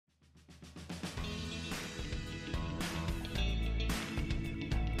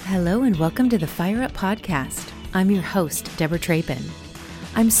Hello and welcome to the Fire Up Podcast. I'm your host, Deborah Trapin.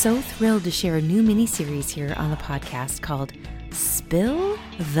 I'm so thrilled to share a new mini-series here on the podcast called Spill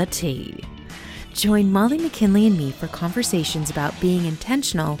the Tea. Join Molly McKinley and me for conversations about being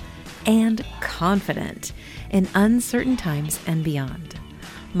intentional and confident in uncertain times and beyond.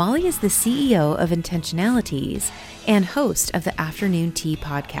 Molly is the CEO of Intentionalities and host of the Afternoon Tea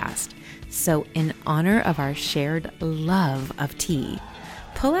podcast. So in honor of our shared love of tea,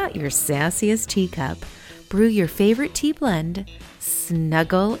 pull out your sassiest teacup, brew your favorite tea blend,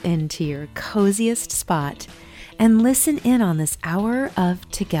 snuggle into your coziest spot, and listen in on this hour of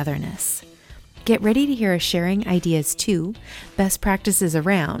togetherness. Get ready to hear us sharing ideas too, best practices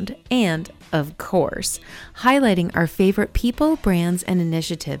around, and, of course, highlighting our favorite people, brands, and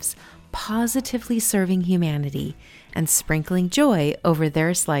initiatives positively serving humanity and sprinkling joy over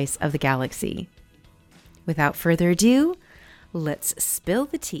their slice of the galaxy. Without further ado, let's spill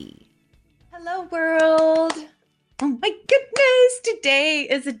the tea. Hello, world. Oh my goodness. Today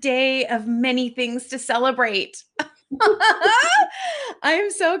is a day of many things to celebrate. I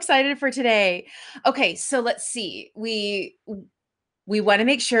am so excited for today. Okay, so let's see. We want to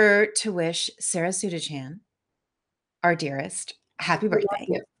make sure to wish Sarah Sudachan, our dearest, happy birthday.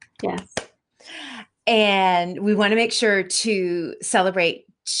 Yes. And we want to make sure to celebrate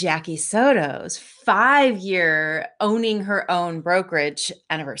Jackie Soto's 5-year owning her own brokerage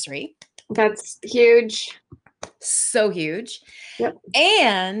anniversary. That's huge. So huge. Yep.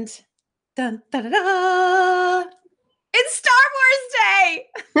 And dun, da, da, da, it's Star Wars Day.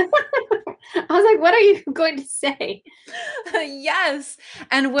 I was like, what are you going to say? Yes.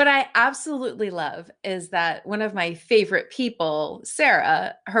 And what I absolutely love is that one of my favorite people,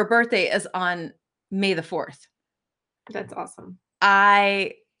 Sarah, her birthday is on May the 4th. That's awesome.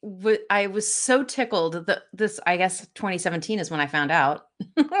 I was so tickled that this, I guess 2017 is when I found out,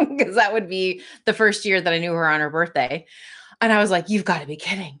 because that would be the first year that I knew her on her birthday. And I was like, you've got to be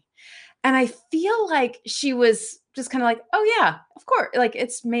kidding. And I feel like she was just kind of like, oh yeah, of course. Like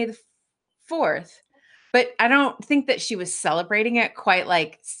it's May the 4th. But I don't think that she was celebrating it quite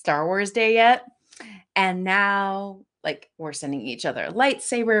like Star Wars Day yet. And now, like, we're sending each other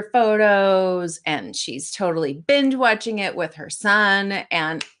lightsaber photos, and she's totally binge watching it with her son.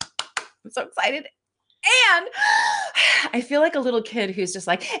 And I'm so excited. And I feel like a little kid who's just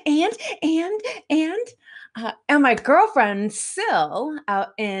like, and my girlfriend, Syl, out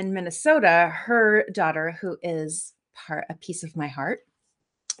in Minnesota, her daughter, who is a piece of my heart,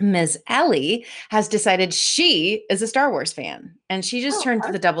 Ms. Ellie, has decided she is a Star Wars fan, and she just turned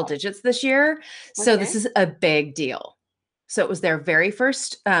to the double digits this year. So this is a big deal. So it was their very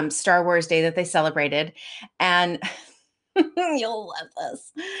first Star Wars Day that they celebrated, and you'll love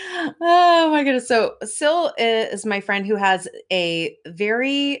this. Oh my goodness. So Syl is my friend who has a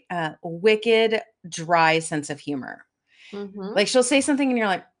very wicked, dry sense of humor. Mm-hmm. Like she'll say something and you're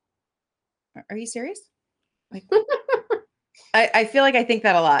like, are you serious? Like, I feel like I think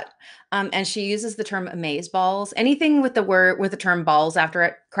that a lot. And she uses the term amazeballs. Anything with the term balls after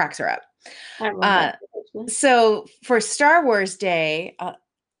it cracks her up. I love that. So for Star Wars Day,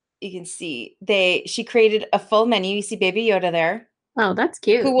 you can see she created a full menu. You see Baby Yoda there. Oh, that's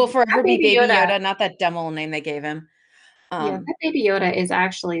cute. Who will forever be Baby Yoda, not that dumb old name they gave him. Yeah, that Baby Yoda is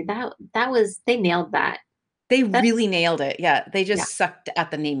actually they nailed that. They really nailed it. Yeah, they just sucked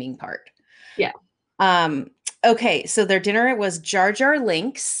at the naming part. Yeah. Okay, so their dinner was Jar Jar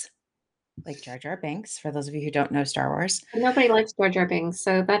Links, like Jar Jar Binks, for those of you who don't know Star Wars. Nobody likes Jar Jar Binks,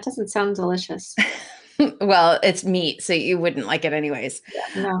 so that doesn't sound delicious. Well, it's meat, so you wouldn't like it anyways.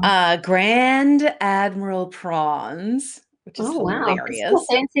 Yeah, no. Grand Admiral Prawns, which is hilarious. Wow.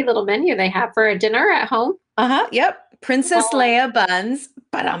 Fancy little menu they have for a dinner at home. Yep. Princess Leia buns,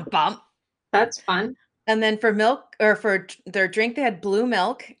 bump. That's fun. And then for their drink, they had blue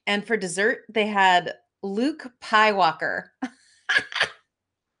milk, and for dessert, they had Luke Pie Walker. That's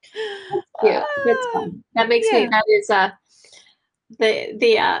cute. That's fun. That makes me. That is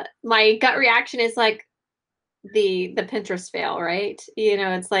my gut reaction is like the Pinterest fail, right? You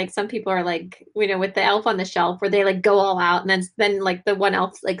know, it's like some people are like, you know, with the elf on the shelf where they like go all out, and then like the one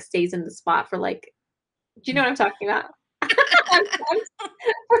elf like stays in the spot for like, do you know what I'm talking about?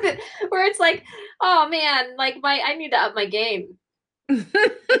 Where it's like, oh man, like I need to up my game.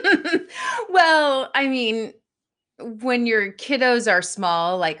 Well, I mean, when your kiddos are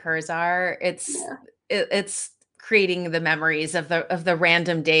small like hers are, it's creating the memories of the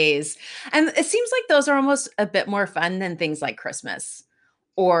random days. And it seems like those are almost a bit more fun than things like Christmas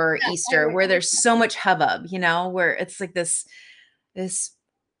or Easter, where there's so much hubbub, you know, where it's like this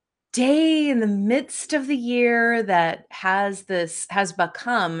day in the midst of the year that has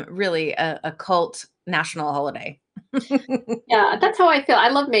become really a cult national holiday. Yeah, that's how I feel. I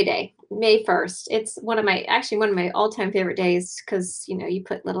love May Day, May 1st. It's actually one of my all-time favorite days because, you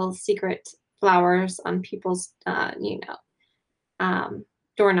put little secret flowers on people's,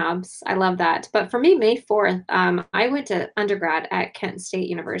 doorknobs. I love that. But for me, May 4th, I went to undergrad at Kent State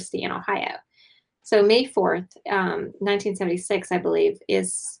University in Ohio. So May 4th, 1976, I believe,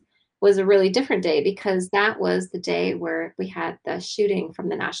 was a really different day because that was the day where we had the shooting from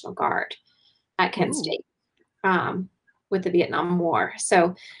the National Guard at Kent Ooh. State, um, with the Vietnam War.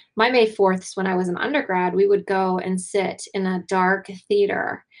 So my May 4ths, when I was an undergrad, we would go and sit in a dark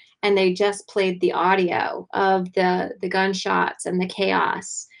theater and they just played the audio of the gunshots and the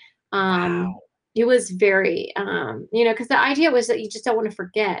chaos. Um, Wow. it was very, because the idea was that you just don't want to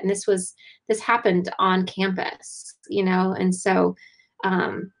forget. And this happened on campus, and so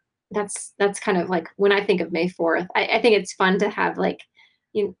that's kind of like when I think of May 4th, I think it's fun to have like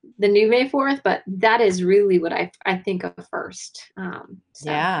the new May 4th, but that is really what I think of first. So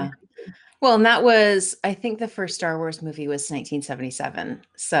Yeah. Well, and that was, I think the first Star Wars movie was 1977.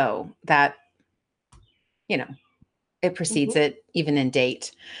 So that, you know, it precedes mhm. it even in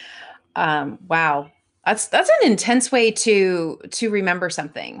date. Wow. That's an intense way to remember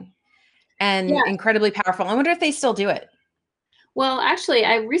something and Yeah. incredibly powerful. I wonder if they still do it. Well, actually,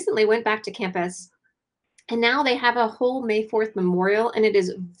 I recently went back to campus and now they have a whole May 4th memorial and it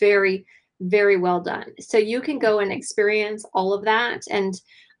is very, very well done. So you can go and experience all of that. And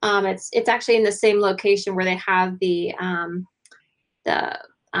it's actually in the same location where they have the um,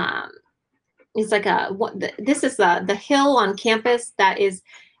 it's like this is the hill on campus that is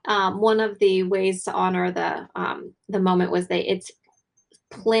one of the ways to honor the moment was it's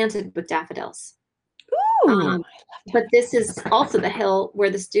planted with daffodils. Ooh, Um, but this is also the hill where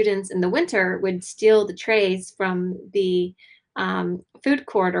the students in the winter would steal the trays from the food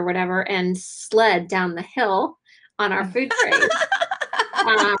court or whatever and sled down the hill on our I food trays.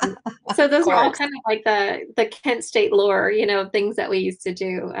 Um, love so of those are all course. kind of like the Kent State lore, things that we used to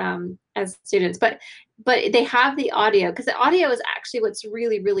do as students. But they have the audio because the audio is actually what's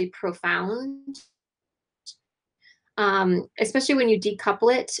really, really profound, especially when you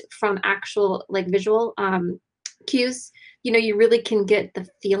decouple it from actual like visual cues. You really can get the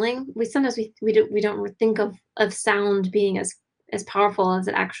feeling. We don't think of sound being as powerful as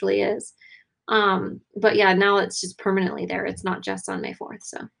it actually is. But yeah, now it's just permanently there. It's not just on May 4th.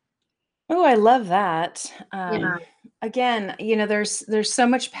 So Oh, I love that. yeah, Again, there's so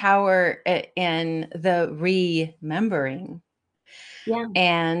much power in the remembering, yeah,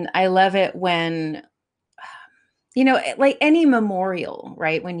 and I love it when like any memorial,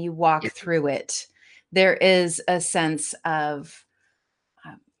 right? When you walk through it, there is a sense of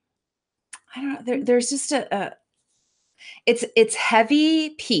um, I don't know. There's just it's heavy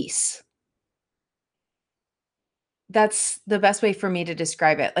peace. That's the best way for me to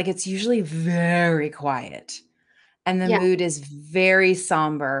describe it. Like it's usually very quiet and the yeah, mood is very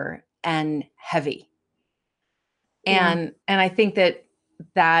somber and heavy. yeah, And I think that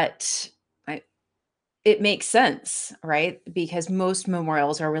I, it makes sense, right? Because most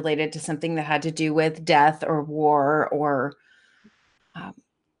memorials are related to something that had to do with death or war or um,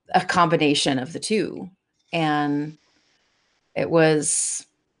 a combination of the two. And it was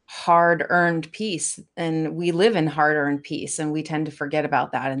hard earned peace. And we live in hard earned peace. And we tend to forget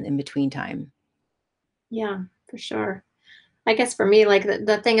about that in between time. yeah, for sure. I guess for me, like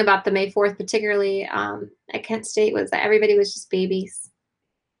the thing about the May 4th, particularly at Kent State, was that everybody was just babies.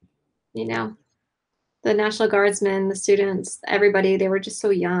 You know, the National Guardsmen, the students, everybody, they were just so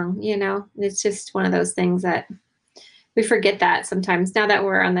young. It's just one of those things that we forget that sometimes. Now that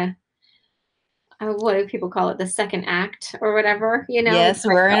we're on the what do people call it, the second act or whatever, we Yes,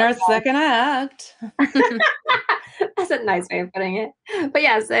 we're in our second act. that's a nice way of putting it. But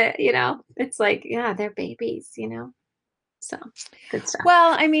yes, it's like, yeah, they're babies. So good stuff.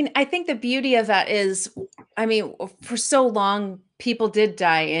 Well, I mean, I think the beauty of that is, I mean, for so long, people did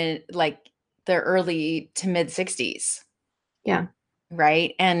die in like their early to mid 60s, Yeah.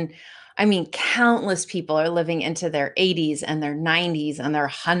 right? And I mean, countless people are living into their 80s and their 90s and their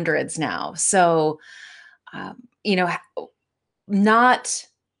hundreds now. So, you know, not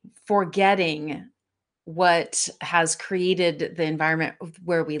forgetting what has created the environment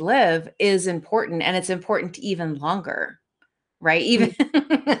where we live is important. And it's important even longer, right? Mm. Even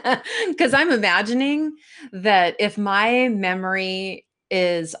because I'm imagining that if my memory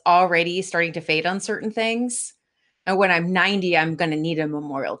is already starting to fade on certain things, and when I'm 90, I'm going to need a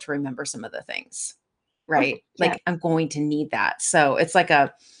memorial to remember some of the things, Okay. right? Yeah. Like I'm going to need that. So it's like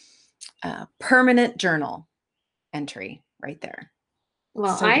permanent journal entry right there.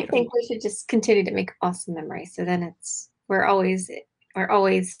 Well, So I beautiful. think we should just continue to make awesome memories. So then we're always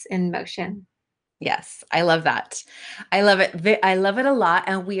in motion. Yes, I love that. I love it. I love it a lot,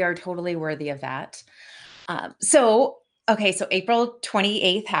 and we are totally worthy of that. Okay, so April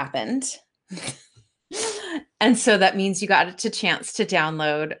 28th happened. And so that means you got a chance to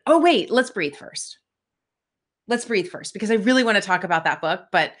download. Oh, wait, let's breathe first. Let's breathe first because I really want to talk about that book,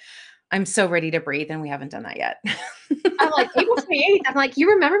 but I'm so ready to breathe and we haven't done that yet. I'm like, April 28th. I'm like,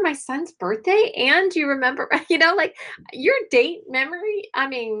 you remember my son's birthday and you remember, like your date memory. I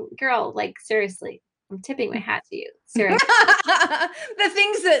mean, girl, like seriously, I'm tipping my hat to you. Seriously. The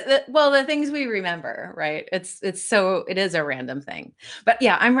things well, the things we remember, right? It is a random thing. But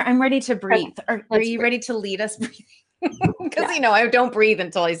yeah, I'm ready to Okay, breathe. Are let's you breathe. ready to lead us breathing? Because Yeah. I don't breathe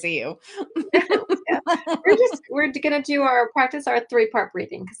until I see you. Yeah. We're gonna do our 3-part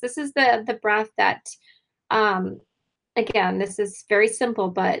breathing because this is the breath that um again, this is very simple,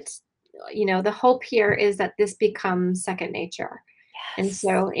 but the hope here is that this becomes second nature. And Yes.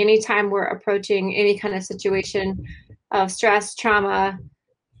 so anytime we're approaching any kind of situation of stress, trauma,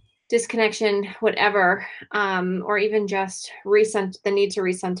 disconnection, whatever, or even just the need to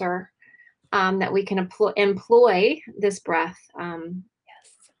recenter, that we can employ this breath Yes.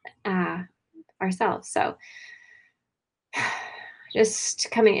 uh, ourselves. So just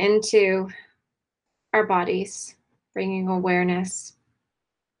coming into our bodies, bringing awareness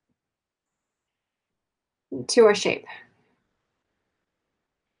to our shape.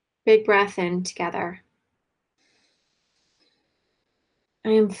 Big breath in together. I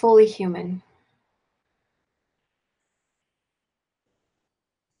am fully human.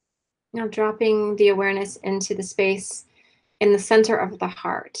 Now dropping the awareness into the space in the center of the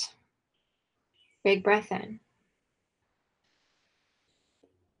heart. Big breath in.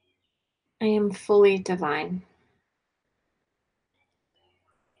 I am fully divine.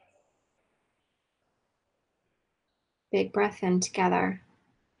 Big breath in together.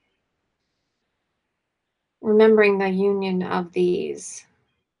 Remembering the union of these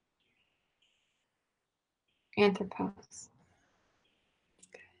anthropos.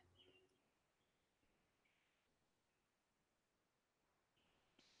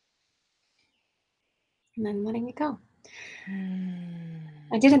 And then letting it go.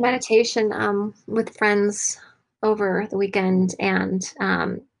 I did a meditation with friends over the weekend, and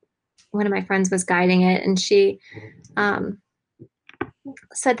one of my friends was guiding it, and she um,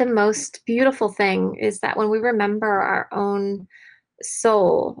 said the most beautiful thing is that when we remember our own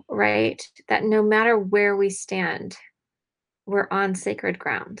soul, right, that no matter where we stand, we're on sacred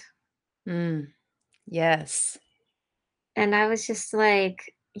ground. Yes. And I was just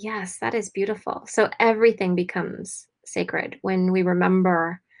like, yes, that is beautiful. So everything becomes sacred when we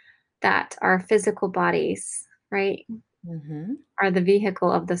remember that our physical bodies, right, Mm-hmm. are the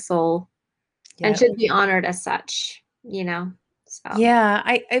vehicle of the soul and Yep. should be honored as such. So,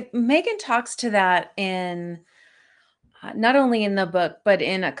 Yeah, Megan talks to that in not only in the book, but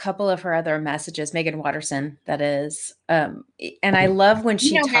in a couple of her other messages, Megan Watterson, that is. And I love when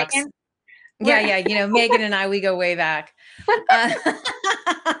she talks. Megan, Yeah, we're yeah, Megan and I, we go way back. Uh,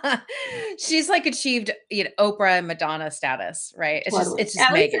 she's like achieved, Oprah and Madonna status, right? totally, It's just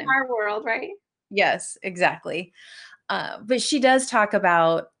at least in Megan. our world, right? Yes, exactly. But she does talk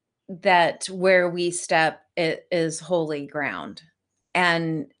about that where we step is holy ground,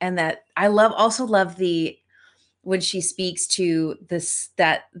 and that also love the when she speaks to this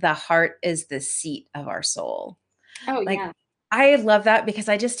that the heart is the seat of our soul. Oh, Like yeah. I love that because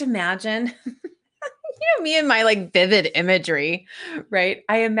I just imagine me and my like vivid imagery, right?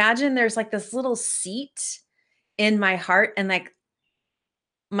 I imagine there's like this little seat in my heart and like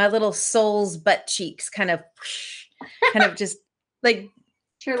my little soul's butt cheeks kind of just like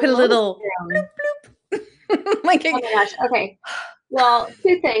Your put a lotus little room. bloop bloop like Oh my gosh. Okay. Well,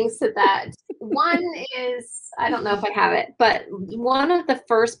 two things to that. One is, I don't know if I have it, but one of the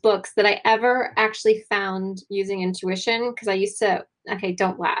first books that I ever actually found using intuition, because I used to, okay,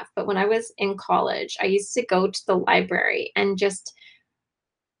 don't laugh, but when I was in college, I used to go to the library and just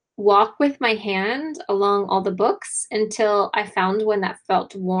walk with my hand along all the books until I found one that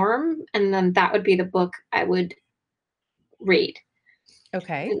felt warm, and then that would be the book I would read.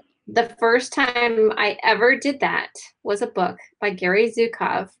 okay. The first time I ever did that was a book by Gary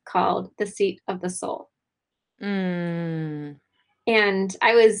Zukov called The Seat of the Soul. Mm, And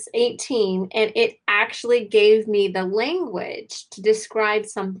I was 18, and it actually gave me the language to describe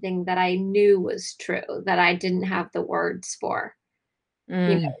something that I knew was true, that I didn't have the words for.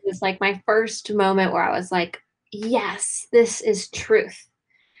 mm, It was like my first moment where I was like, yes, this is truth.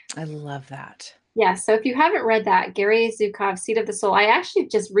 I love that. Yeah, so if you haven't read that, Gary Zukov, Seed of the Soul, I actually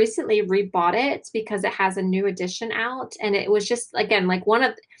just recently rebought it because it has a new edition out. And it was just, again, like one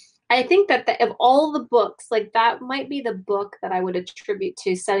of, I think that of all the books, like that might be the book that I would attribute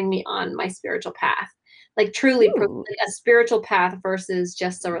to setting me on my spiritual path. Like truly Ooh. like a spiritual path versus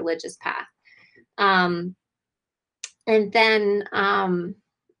just a religious path. Um, and then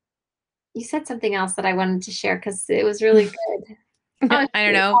you said something else that I wanted to share because it was really good. Oh, I don't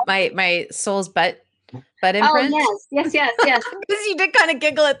shoot. know, my soul's butt Oh, imprint. yes, yes, yes, yes. Because you did kind of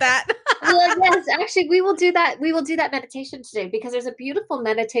giggle at that. Well, yes, actually, we will do that. We will do that meditation today because there's a beautiful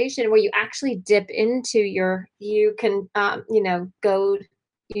meditation where you actually dip into you can,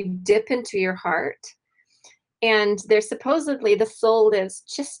 you dip into your heart. And there's supposedly the soul lives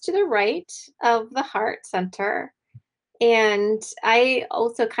just to the right of the heart center. And I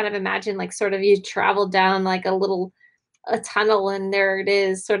also kind of imagine like sort of you travel down like a tunnel and there it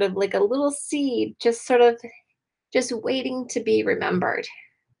is, sort of like a little seed, just sort of just waiting to be remembered.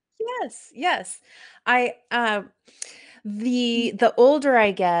 Yes, yes. I the older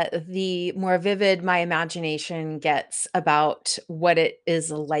I get, the more vivid my imagination gets about what it is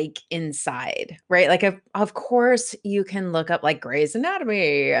like inside, right? Like of course you can look up like Grey's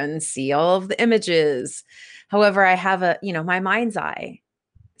Anatomy and see all of the images. However, I have my mind's eye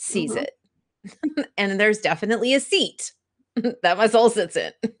sees Mhm. it. And there's definitely a seat that my soul sits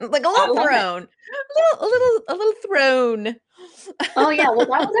in. Like a I little love it. throne. A little throne. Oh yeah, well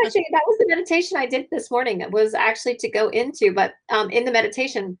that was the meditation I did this morning. It was actually to go into, but in the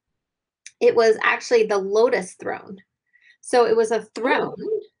meditation, it was actually the lotus throne. So it was a throne,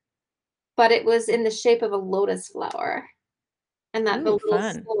 Oh, but it was in the shape of a lotus flower. And that the ooh, little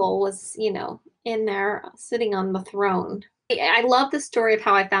fun. soul was, in there sitting on the throne. I love the story of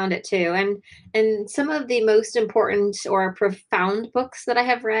how I found it too, and some of the most important or profound books that I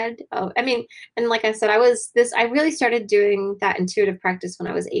have read. Oh, I mean, and like I said, I really started doing that intuitive practice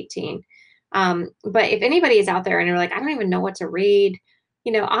when I was 18. But if anybody is out there and you're like, I don't even know what to read,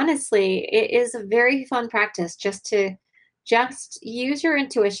 honestly, it is a very fun practice just use your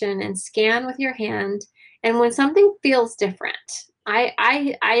intuition and scan with your hand. And when something feels different,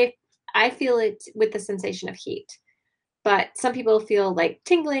 I feel it with the sensation of heat, but some people feel like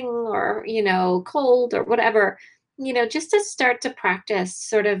tingling or, cold or whatever, just to start to practice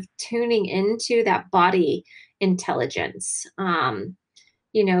sort of tuning into that body intelligence.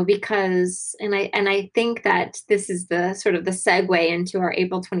 Because and I think that this is the sort of the segue into our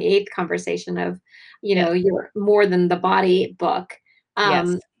April 28th conversation of, Yes. your More Than the Body book.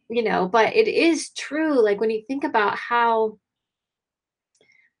 Yes. But it is true, like when you think about how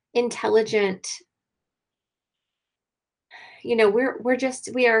intelligent,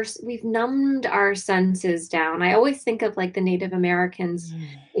 we've numbed our senses down. I always think of like the Native Americans,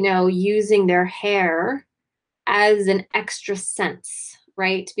 Mm. using their hair as an extra sense,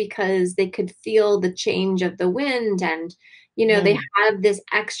 right? Because they could feel the change of the wind and, they Mm. have this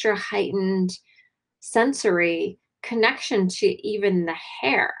extra heightened sensory connection to even the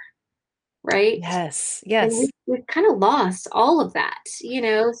hair, right? Yes. And Yes. we've kind of lost all of that,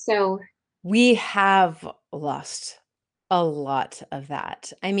 so We have lost a lot of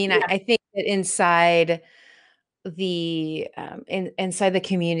that. I mean, I, yeah, I think that inside the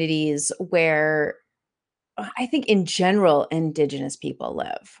communities where I think in general indigenous people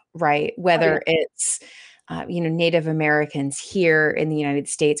live, right? oh yeah. Whether it's Native Americans here in the United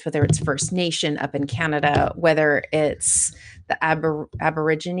States, whether it's First Nation up in Canada, whether it's the Mhm.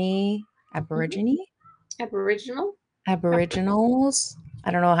 Aborigine, Aboriginal Aboriginals. I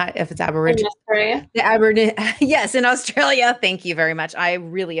don't know if it's in Aboriginal. Australia. The Aberdeen, yes, in Australia. Thank you very much. I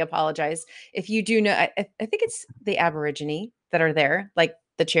really apologize. If you do know, I think it's the Aborigine that are there, like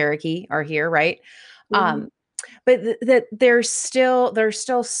the Cherokee are here, right? Mhm. Um, but that there's still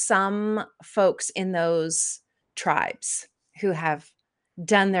some folks in those tribes who have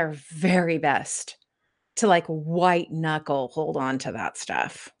done their very best to like white knuckle hold on to that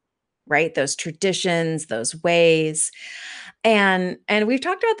stuff, right? Those traditions, those ways. And we've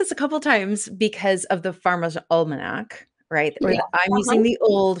talked about this a couple times because of the Farmer's Almanac, right? Yeah. I'm Uh-huh. using the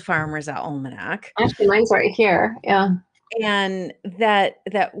old Farmer's Almanac, Actually, mine's right here. Yeah. and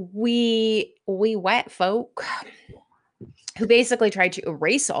that we white folk who basically tried to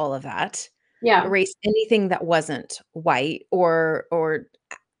erase all of that, Yeah. erase anything that wasn't white or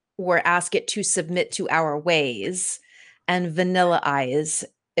ask it to submit to our ways and vanillaize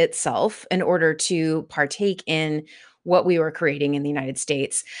itself in order to partake in what we were creating in the United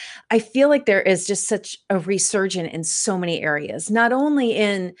States. I feel like there is just such a resurgence in so many areas, not only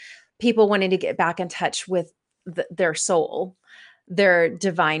in people wanting to get back in touch with their soul, their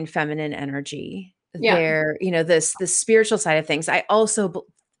divine feminine energy, Yeah. their, the spiritual side of things. I also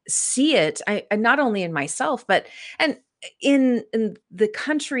see it, not only in myself, but and in the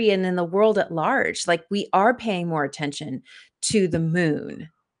country and in the world at large. Like, we are paying more attention to the moon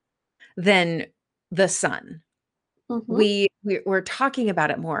than the sun. Hmm. We're talking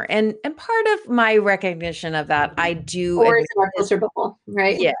about it more, and part of my recognition of that, I do Or is admit, it our is filter bubble,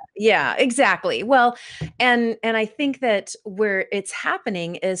 right? yeah, exactly. Well, and I think that where it's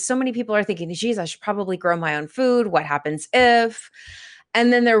happening is so many people are thinking, geez, I should probably grow my own food. What happens if?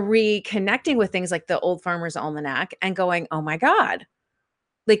 And then they're reconnecting with things like the Old Farmer's Almanac and going, oh my God,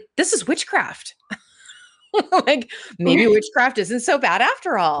 like, this is witchcraft. Like, maybe witchcraft isn't so bad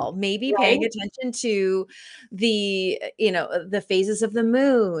after all. Maybe paying Right. attention to the phases of the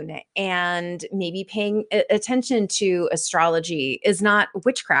moon, and maybe paying attention to astrology is not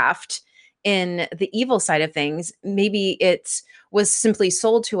witchcraft in the evil side of things. Maybe it was simply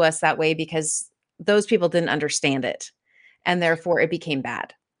sold to us that way because those people didn't understand it, and therefore it became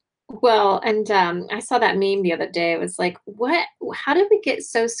bad. Well, and I saw that meme the other day. It was like, what? How did we get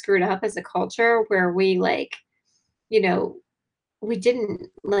so screwed up as a culture where we like, you know, we didn't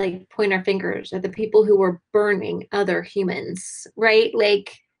like point our fingers at the people who were burning other humans, right?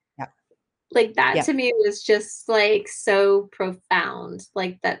 Yeah. Like that Yeah. to me was just like so profound.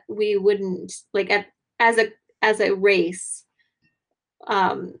 Like that we wouldn't like as a as a race,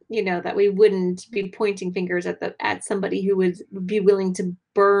 that we wouldn't be pointing fingers at somebody who would be willing to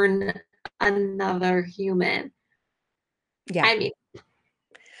burn another human. Yeah. I mean,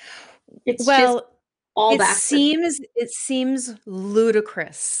 it's just Well, all it backwards. seems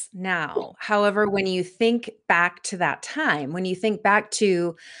ludicrous now. However, when you think back to that time, when you think back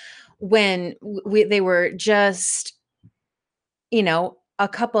to when they were just, a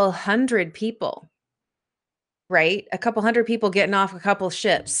couple hundred people, right? A couple hundred people getting off a couple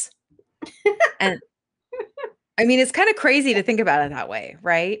ships. And I mean, it's kind of crazy to think about it that way,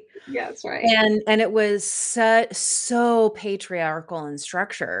 right? Yeah, that's right. And it was so patriarchal in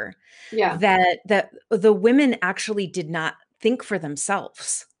structure Yeah, that the women actually did not think for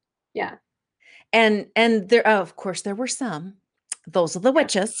themselves. yeah, And there, of course, there were some. Those are the yeah,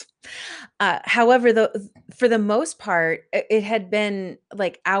 witches. However, for the most part, it had been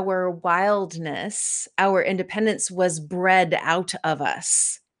like our wildness, our independence was bred out of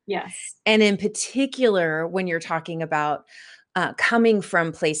us. yes, And in particular, when you're talking about coming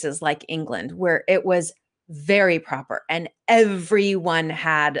from places like England, where it was very proper and everyone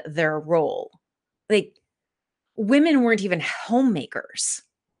had their role. Like, women weren't even homemakers.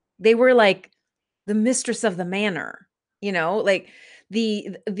 They were like the mistress of the manor, like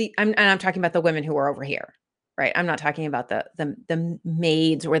I'm talking about the women who were over here, right? I'm not talking about the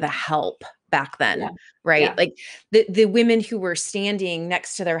maids or the help back yeah, then, right? yeah, Like the women who were standing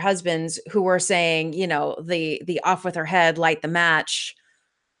next to their husbands who were saying, the off with her head, light the match,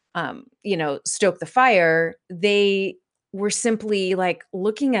 stoke the fire. They were simply like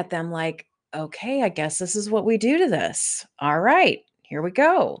looking at them like, okay, I guess this is what we do to this. All right, here we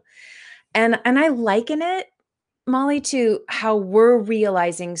go. And I liken it, Molly, to how we're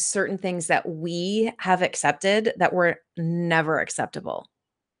realizing certain things that we have accepted that were never acceptable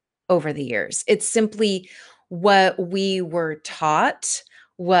over the years. It's simply what we were taught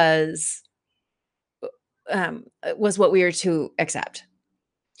was was what we were to accept.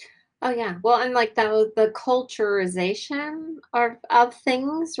 oh yeah. Well, and like the culturization of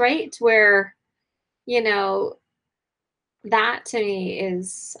things, right? Where you know that to me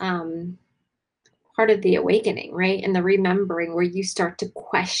is part of the awakening, right? And the remembering where you start to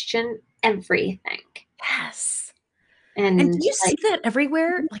question everything. Yes. And do And you see like, that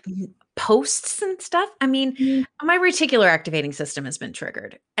everywhere? Like, posts and stuff? I mean, mhm, my reticular activating system has been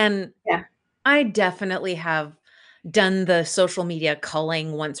triggered. And yeah, I definitely have done the social media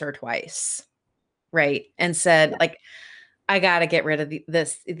culling once or twice, right? And said, yeah, like, I got to get rid of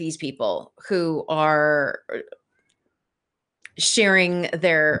these people who are sharing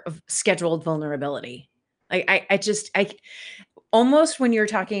their scheduled vulnerability. Like, I almost, when you're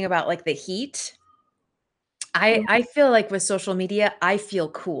talking about like the heat, I feel like with social media, I feel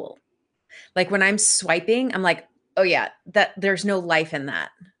cool. Like, when I'm swiping, I'm like, oh yeah, that there's no life in that.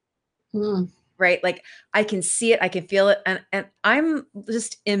 mhm, Right? Like, I can see it, I can feel it, and I'm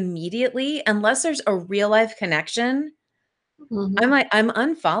just immediately, unless there's a real life connection, mhm. I'm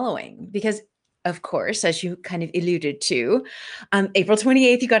unfollowing because, of course, as you kind of alluded to, April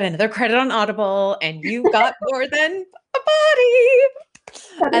 28th, you got another credit on Audible, and you got more than a body.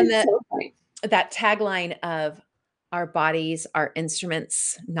 That And is so funny. that tagline of, our bodies are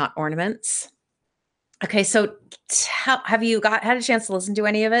instruments, not ornaments. Okay, so have you had a chance to listen to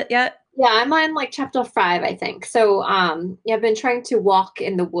any of it yet? Yeah, I'm on like chapter 5, I think. So, yeah, I've been trying to walk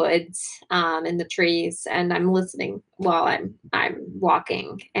in the woods, in the trees, and I'm listening while I'm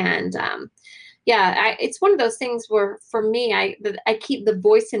walking. And yeah, it's one of those things where for me, I keep the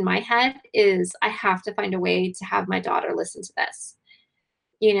voice in my head is I have to find a way to have my daughter listen to this,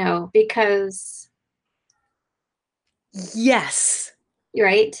 because Yes.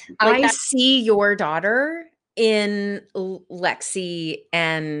 right, like I that. see your daughter in Lexi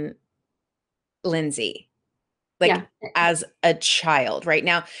and Lindsay, Yeah. like as a child right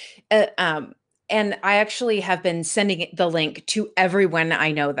now. Uh, um, and I actually have been sending the link to everyone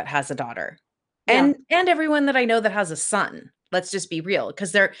I know that has a daughter, Yeah. and everyone that I know that has a son. Let's just be real,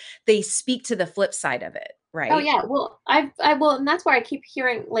 because they speak to the flip side of it, Oh right? yeah. Well, I will, and that's why I keep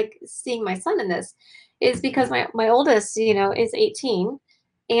hearing, like, seeing my son in this, is because my oldest, is 18,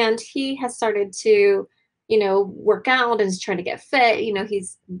 and he has started to, work out and is trying to get fit.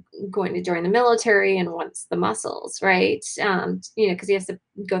 He's going to join the military and wants the muscles, right? Because he has to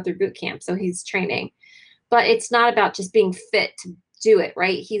go through boot camp, so he's training. But it's not about just being fit to do it,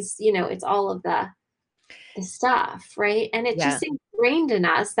 right? It's all of the stuff, right? And it's Yeah. just ingrained in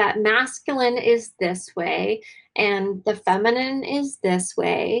us that masculine is this way and the feminine is this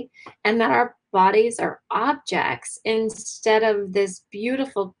way, and that our bodies are objects instead of this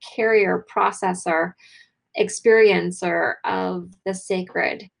beautiful carrier, processor, experiencer of the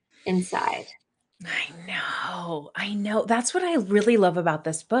sacred inside. I know. I know. That's what I really love about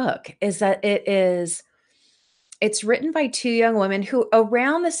this book is that it's written by two young women who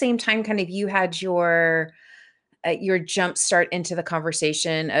around the same time kind of you had your jump start into the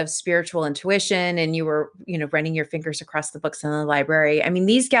conversation of spiritual intuition and you were, running your fingers across the books in the library. I mean,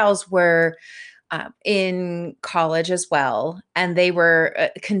 these gals were in college as well, and they were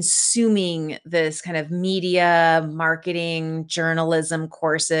consuming this kind of media, marketing, journalism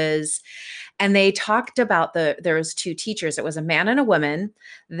courses. And they talked about there was two teachers. It was a man and a woman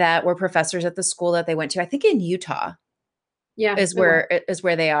that were professors at the school that they went to. I think in Utah Yeah, is it was.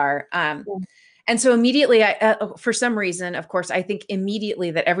 where they are. Yeah. And so immediately, for some reason, of course, I think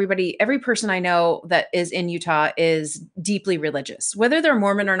immediately that every person I know that is in Utah is deeply religious. Whether they're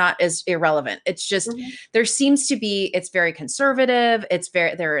Mormon or not is irrelevant. It's just Mhm. there seems to be. It's very conservative.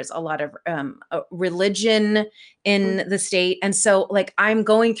 There is a lot of religion Mhm. in the state, and so like I'm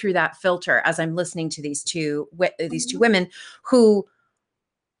going through that filter as I'm listening to these two Mhm. women who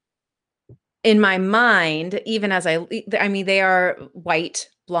in my mind, even as I mean, they are white,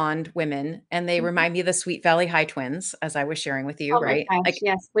 blonde women, and they Mhm. remind me of the Sweet Valley High twins, as I was sharing with you, Oh my right? gosh, Like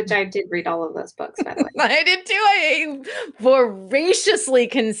yes, which I did read all of those books, by the way. I did too. I voraciously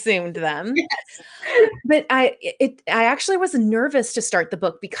consumed them. Yes. But I actually was nervous to start the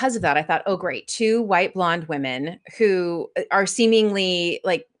book because of that. I thought, oh great, two white blonde women who are seemingly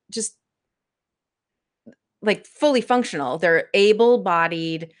like just like fully functional. They're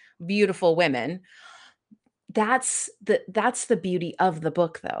able-bodied, beautiful women. That's the beauty of the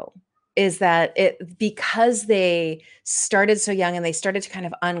book though, is that it because they started so young and they started to kind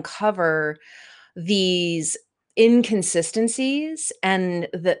of uncover these inconsistencies and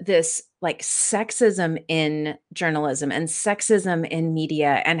this like sexism in journalism and sexism in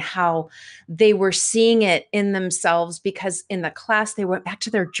media and how they were seeing it in themselves because in the class they went back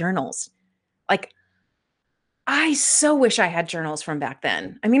to their journals. Like I so wish I had journals from back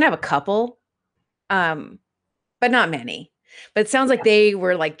then. I mean, I have a couple, um, but not many. But it sounds like Yeah. they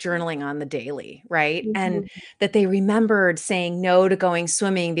were like journaling on the daily, right? And Mhm. that they remembered saying no to going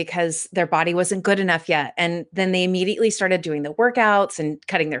swimming because their body wasn't good enough yet. And then they immediately started doing the workouts and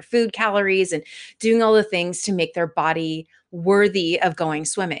cutting their food calories and doing all the things to make their body worthy of going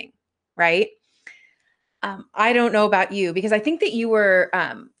swimming, right? I don't know about you because I think that you were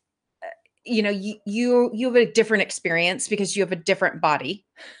you have a different experience because you have a different body,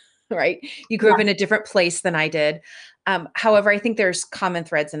 right? You grew up in Yes. a different place than I did. However, I think there's common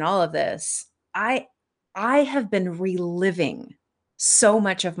threads in all of this. I have been reliving so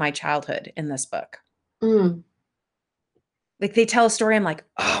much of my childhood in this book. Mm. Like they tell a story, I'm like,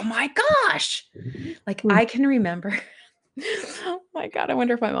 oh my gosh. Like Mm. I can remember. Oh my God, I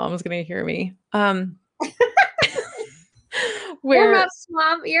wonder if my mom was gonna hear me. Where Earmuffs,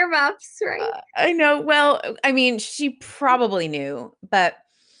 mom, earmuffs, right? I know, well, I mean, she probably knew, but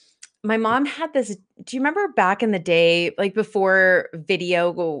my mom had this do you remember back in the day, like before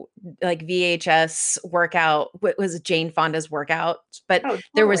like VHS workout, what was Jane Fonda's workout, but Oh,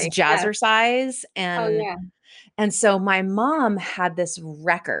 there was totally. Yes. Jazzercise Oh, yeah. and so my mom had this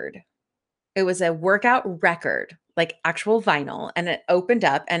record. It was a workout record like actual vinyl, and it opened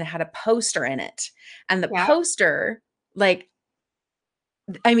up and it had a poster in it. And the Yeah. poster, like,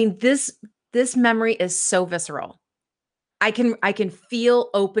 I mean, this memory is so visceral. I can feel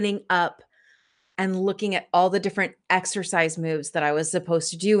opening up and looking at all the different exercise moves that I was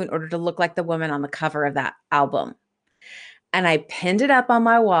supposed to do in order to look like the woman on the cover of that album. And I pinned it up on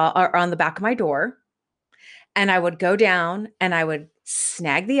my wall or on the back of my door. And I would go down and I would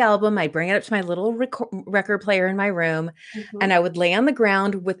snag the album. I'd bring it up to my little record player in my room. And Mhm. I would lay on the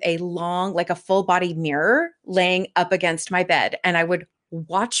ground with a long, like a full body mirror laying up against my bed. And I would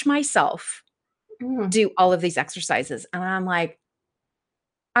watch myself Mm, do all of these exercises. And I'm like,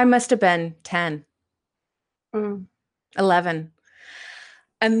 I must have been 10, mm. 11.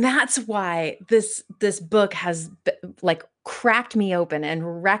 And that's why this book has like cracked me open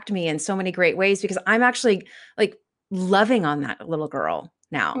and wrecked me in so many great ways, because I'm actually like loving on that little girl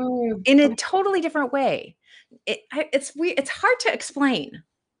now Mm. in a totally different way. It's weird. It's hard to explain.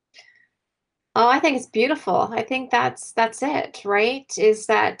 Oh, I think it's beautiful. I think that's it, right? Is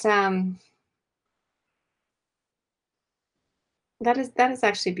that that is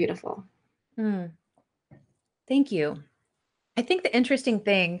actually beautiful. Hmm. Thank you. I think the interesting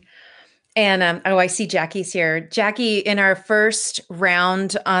thing, and oh, I see Jackie's here. Jackie, in our first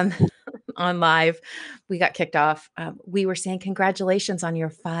round on on live, we got kicked off. We were saying congratulations on your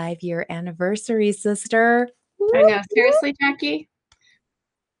 5-year anniversary, sister. I Whoop, know. whoop. Seriously, Jackie,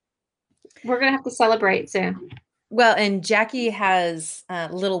 we're gonna have to celebrate soon. Well, and Jackie has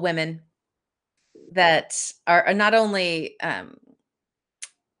Little Women that are not only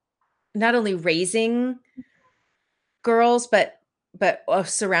raising girls, but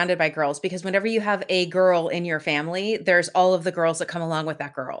surrounded by girls, because whenever you have a girl in your family, there's all of the girls that come along with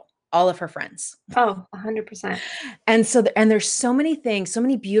that girl, all of her friends. Oh, 100%. And so and there's so many things, so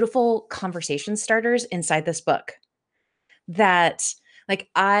many beautiful conversation starters inside this book that, like,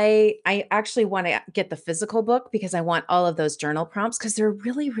 I actually want to get the physical book because I want all of those journal prompts, because they're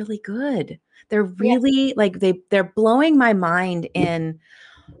really, really good. They're Yeah. really like they're blowing my mind in.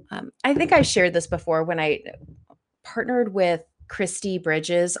 I think I shared this before when I partnered with Christy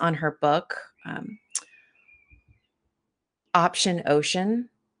Bridges on her book, Option Ocean.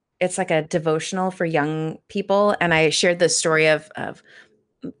 It's like a devotional for young people, and I shared this story of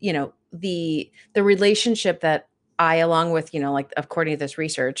the relationship that I, along with, like, according to this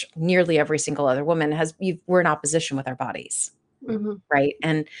research, nearly every single other woman we're in opposition with our bodies, Mhm. right?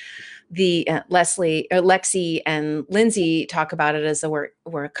 And the Lexi and Lindsay talk about it as though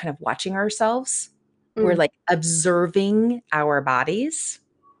we're kind of watching ourselves. We're Mm. like observing our bodies,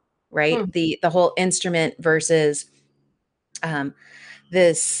 right? Mm. The whole instrument versus um,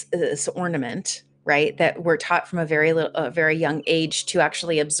 this ornament, right? That we're taught from a very young age to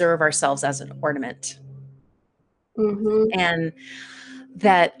actually observe ourselves as an ornament. Mhm. And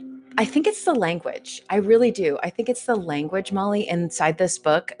that, I think it's the language. I really do. I think it's the language, Molly, inside this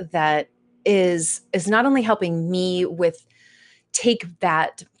book that is not only helping me with take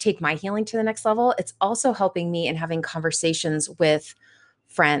my healing to the next level, it's also helping me in having conversations with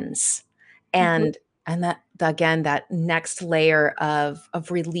friends. Mhm. And again, that next layer of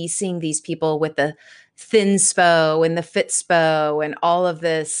releasing these people with the thin spo and the fit spo and all of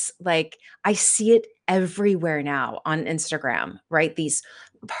this. Like, I see it everywhere now on Instagram, right? These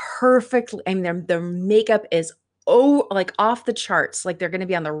perfect, I mean, their makeup is like off the charts, like they're going to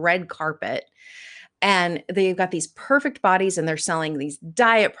be on the red carpet, and they've got these perfect bodies, and they're selling these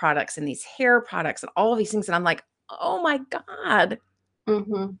diet products and these hair products and all of these things, and I'm like, oh my god,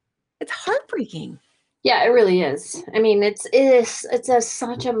 Mhm. it's heartbreaking. Yeah, it really is. I mean, it's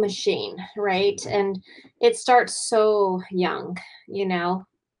such a machine, right? And it starts so young, you know.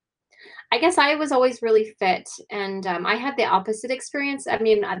 I guess I was always really fit, and I had the opposite experience. I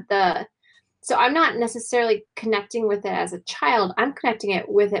mean, the so I'm not necessarily connecting with it as a child. I'm connecting it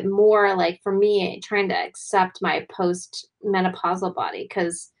with it more like for me trying to accept my post menopausal body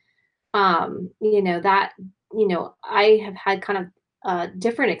because that I have had kind of a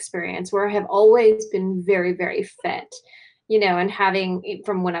different experience where I have always been very, very fit, and having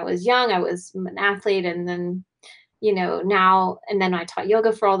from when I was young, I was an athlete, and then now and then I taught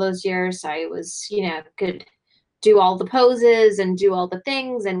yoga for all those years. I was, could do all the poses and do all the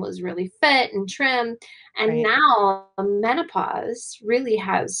things and was really fit and trim. And Right. now menopause really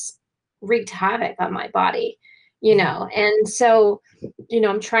has wreaked havoc on my body, Yeah. and so,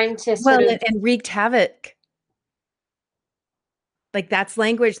 I'm trying to sort Well, of, and wreaked havoc. Like, that's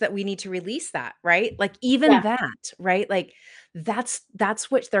language that we need to release, that, right? Like, even yeah, that, right? Like, that's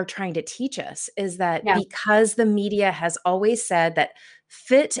what they're trying to teach us, is that yeah, because the media has always said that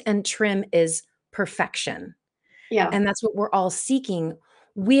fit and trim is perfection, Yeah. And that's what we're all seeking.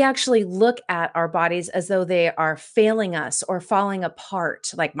 We actually look at our bodies as though they are failing us or falling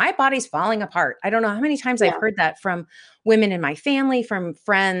apart. Like, my body's falling apart. I don't know how many times I've Yeah. heard that from women in my family, from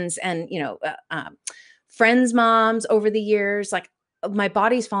friends, and friends' moms over the years. Like, my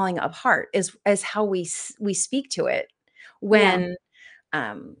body's falling apart is how we speak to it. Yeah. When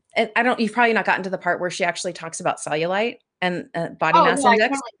and I don't, you've probably not gotten to the part where she actually talks about cellulite and body Oh mass no, I index.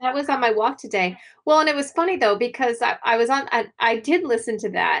 totally, that was on my walk today. Well, and it was funny though because I was on I did listen to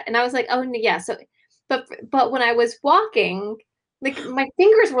that and I was like, oh yeah, so but when I was walking, like my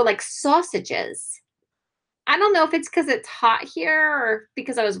fingers were like sausages. I don't know if it's because it's hot here or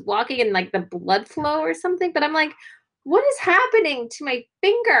because I was walking in like the blood flow or something, but I'm like, what is happening to my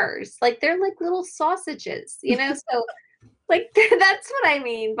fingers? Like they're like little sausages, you know? So like that's what I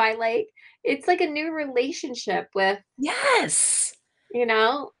mean by like it's like a new relationship with, Yes. you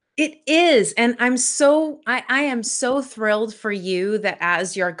know? It is. And I am so thrilled for you that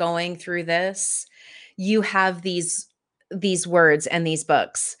as you're going through this, you have these words and these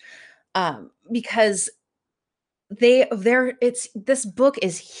books. Because they're it's this book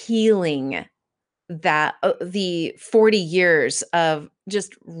is healing that the 40 years of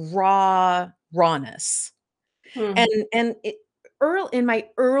just rawness. Hmm. And early in my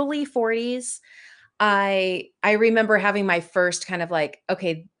early 40s, I remember having my first kind of like,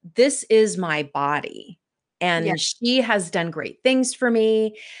 okay, this is my body, Yeah. and she has done great things for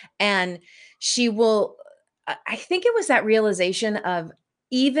me, and she will. I think it was that realization of,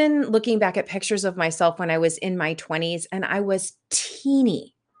 even looking back at pictures of myself when I was in my 20s and I was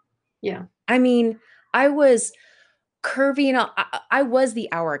teeny. Yeah. I mean, I was curvy, I was the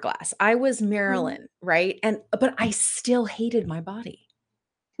hourglass. I was Mhm. Marilyn, right? And but I still hated my body.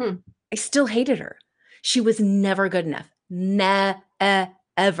 Hmm. I still hated her. She was never good enough.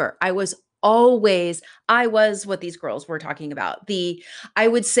 Ever. I was what these girls were talking about. I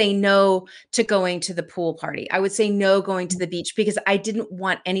would say no to going to the pool party. I would say no going to the beach because I didn't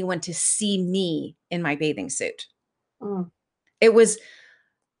want anyone to see me in my bathing suit. Mm. It was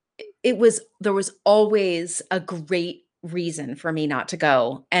there was always a great reason for me not to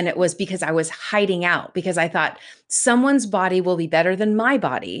go, and it was because I was hiding out, because I thought someone's body will be better than my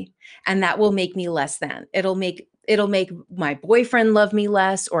body, and that will make me less than. It'll make my boyfriend love me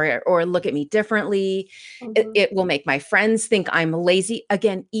less, or look at me differently. it, Mhm. it will make my friends think I'm lazy.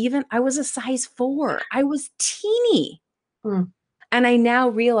 Again, even I was a size 4. I was teeny. Mm. And I now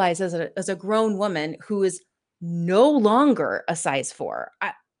realize, as a grown woman who is no longer a size 4,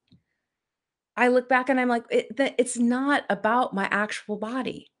 I look back and I'm like, it's not about my actual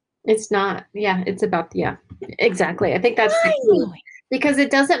body. It's not. Yeah, it's about, yeah, exactly. I think that's the Mind key blowing. because it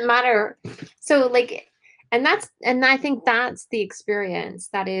doesn't matter. So like, and I think that's the experience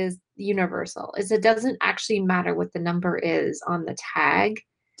that is universal, is it doesn't actually matter what the number is on the tag.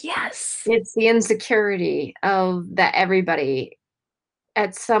 Yes. It's the insecurity of that everybody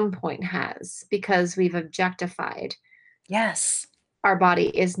at some point has because we've objectified Yes. our body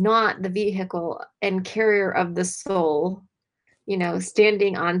is not the vehicle and carrier of the soul,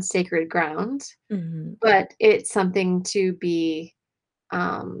 standing on sacred ground, Mhm. but it's something to be,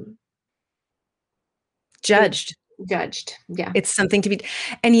 um, you know, Judged. judged. Yeah. It's something to be.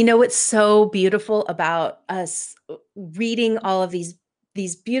 And you know what's so beautiful about us reading all of these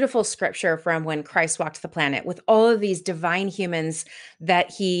beautiful scripture from when Christ walked the planet, with all of these divine humans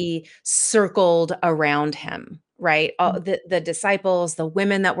that he circled around him, right? All the disciples, the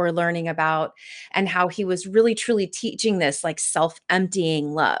women that we're learning about, and how he was really truly teaching this like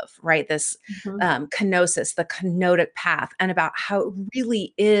self-emptying love, right? This Mhm. kenosis, the kenotic path, and about how it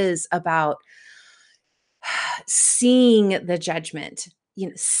really is about seeing the judgment,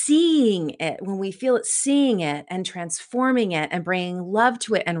 seeing it when we feel it, seeing it and transforming it and bringing love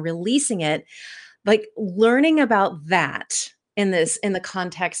to it and releasing it, like learning about that in the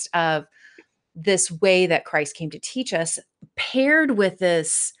context of this way that Christ came to teach us, paired with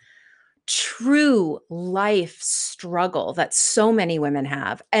this true life struggle that so many women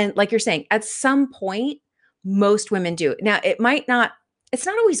have. And like you're saying, at some point, most women do. Now, it's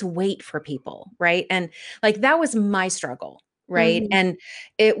not always weight for people, right? And like that was my struggle, right? Mhm. And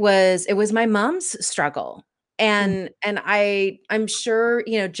it was my mom's struggle. Mhm. And I'm sure,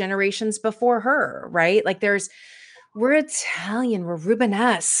 generations before her, right? Like we're Italian, we're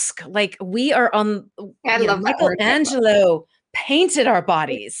Rubenesque. Like we are on, I love that word. I love Michelangelo painted our it.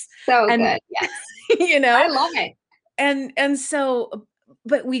 bodies. So And good. Yes. you I know love it. and so,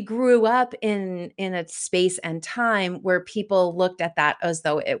 but we grew up in a space and time where people looked at that as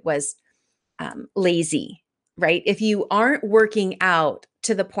though it was lazy, right? If you aren't working out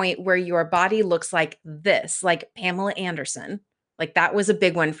to the point where your body looks like this, like Pamela Anderson, like that was a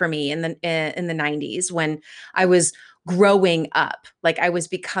big one for me in the 90s when I was growing up, like I was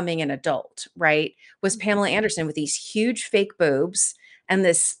becoming an adult, right? Was Pamela Anderson with these huge fake boobs and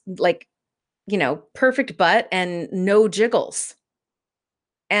this like, perfect butt and no jiggles.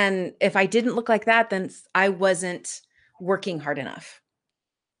 And if I didn't look like that, then I wasn't working hard enough.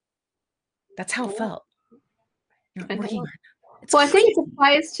 That's how it Yeah, felt. Not I working know. hard. It's Well, I think it crazy.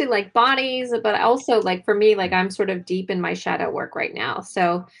 applies to like bodies, but also like for me, like I'm sort of deep in my shadow work right now.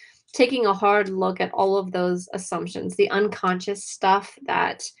 So taking a hard look at all of those assumptions, the unconscious stuff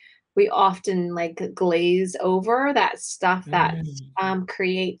that we often like glaze over, that stuff that Mm.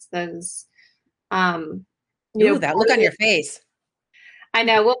 creates those um Ooh, that part look of on it. your face. I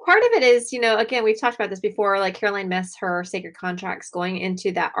know. Well, part of it is, again, we've talked about this before, like Caroline Myss, her sacred contracts going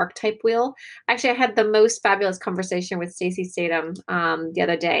into that archetype wheel. Actually, I had the most fabulous conversation with Stacey Statham the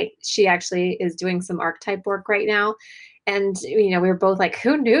other day. She actually is doing some archetype work right now. And, we were both like,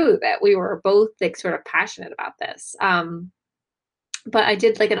 who knew that we were both like sort of passionate about this? But I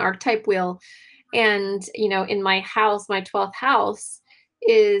did like an archetype wheel. And, in my house, my 12th house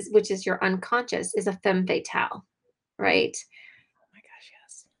which is your unconscious, is a femme fatale, right? Oh my gosh,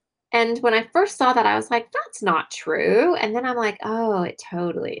 yes. And when I first saw that, I was like, "That's not true." And then I'm like, "Oh, it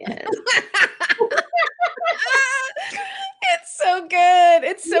totally is." It's so good.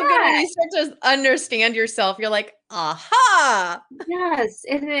 It's so good when Yeah, you start to understand yourself. You're like, aha. yes,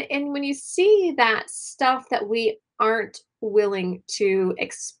 and when you see that stuff that we aren't willing to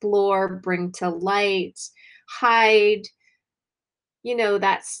explore, bring to light, hide,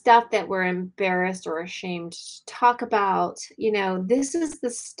 that stuff that we're embarrassed or ashamed to talk about, this is the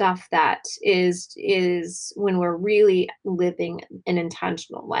stuff that is when we're really living an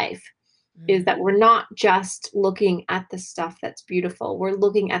intentional life. Is that Mhm. we're not just looking at the stuff that's beautiful, we're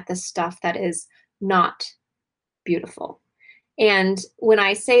looking at the stuff that is not beautiful. And when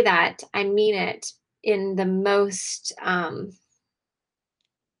I say that, I mean it in the most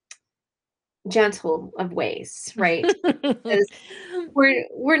gentle of ways, right? Because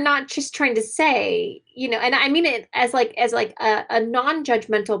we're not just trying to say, and I mean it as like a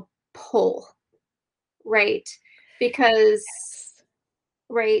non-judgmental pull, right? Because Yes.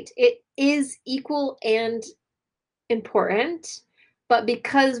 right, it is equal and important, but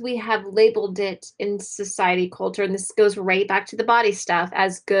because we have labeled it in society culture, and this goes right back to the body stuff,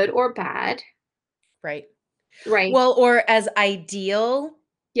 as good or bad, Right. right? Well, or as ideal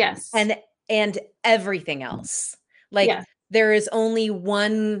Yes. and everything else. Like Yes. there is only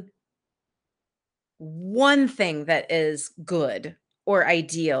one thing that is good or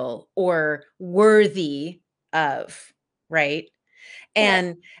ideal or worthy of, right?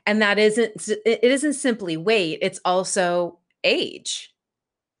 Correct. And that it isn't simply weight, it's also age.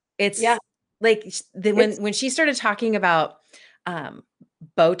 Yeah. It's like It's when she started talking about um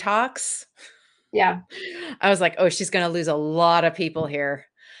Botox, yeah. I was like, "Oh, she's going to lose a lot of people here."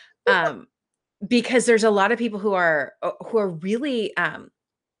 Um because there's a lot of people who are really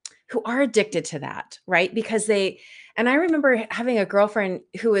who are addicted to that, right? Because and I remember having a girlfriend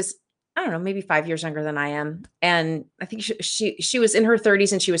who was, I don't know, maybe 5 years younger than I am. And I think she was in her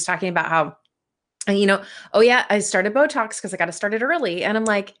 30s and she was talking about how, oh yeah, I started Botox because I got to start it early. And I'm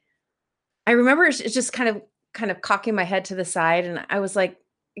like, I remember it's just kind of cocking my head to the side. And I was like,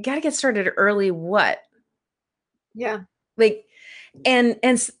 you got to get started early. What? Yeah. Like,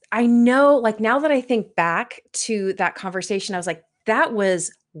 I know, like now that I think back to that conversation, I was like, that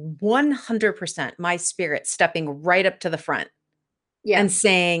was 100% my spirit stepping right up to the front Yeah. and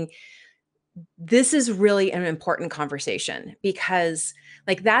saying, this is really an important conversation because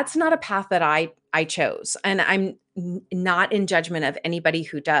like that's not a path that I chose. And I'm not in judgment of anybody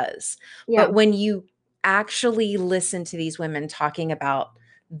who does. But Yeah. when you actually listen to these women talking about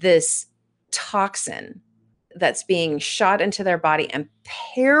this toxin that's being shot into their body and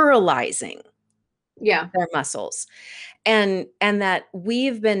paralyzing Yeah. their muscles, and that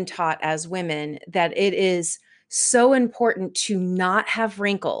we've been taught as women that it is so important to not have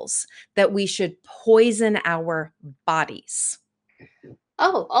wrinkles that we should poison our bodies.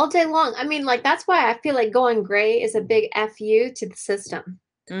 Oh, all day long. I mean, like that's why I feel like going gray is a big FU to the system,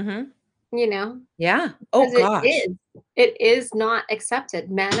 Mhm. you know? Yeah. Oh Because gosh. it is not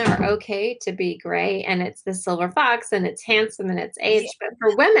accepted. Men are okay to be gray, and it's the silver fox, and it's handsome, and it's Ye age, but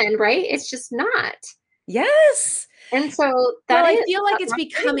for women, right, it's just not. yes. And so Well, that I is feel like about it's not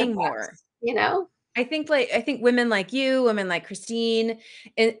hurting the becoming more. fox, you know? I think women like you, women like Christine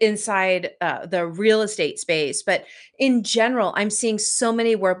inside the real estate space, but in general, I'm seeing so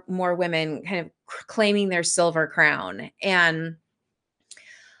many more women kind of claiming their silver crown. And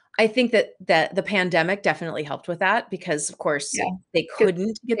I think that the pandemic definitely helped with that because, of course, Yeah, they 'cause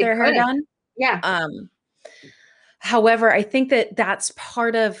couldn't get they their hair couldn't. done. Yeah. Um, However, I think that that's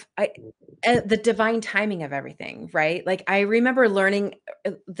part of the divine timing of everything, right? Like I remember learning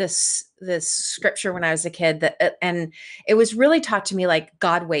this scripture when I was a kid and it was really taught to me like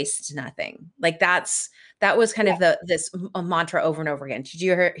God wastes nothing. Like that was kind Yeah. of a mantra over and over again. Did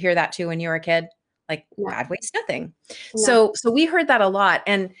you hear that too when you were a kid? Like No. God wastes nothing. No. So we heard that a lot,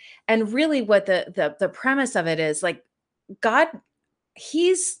 and really what the premise of it is like God,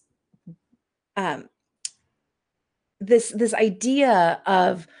 he's um this idea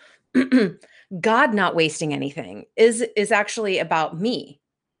of God not wasting anything is actually about me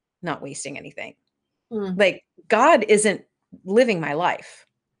not wasting anything. Mm, Like God isn't living my life.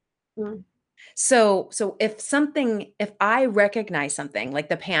 mm, So if I recognize something like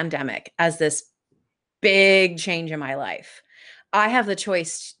the pandemic as this big change in my life, I have the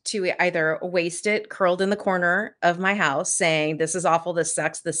choice to either waste it curled in the corner of my house saying, this is awful, this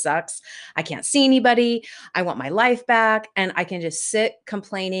sucks, I can't see anybody, I want my life back. And I can just sit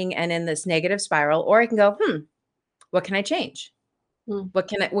complaining and in this negative spiral, or I can go, what can I change? mm. What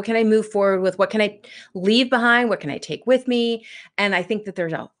can I move forward with? What can I leave behind? What can I take with me? And I think that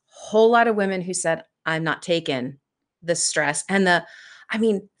there's a whole lot of women who said, I'm not taking the stress and I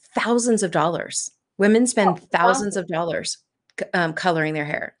mean, thousands of dollars. Women Oh, spend thousands awesome. of dollars coloring their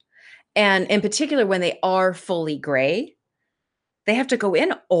hair. And in particular, when they are fully gray, they have to go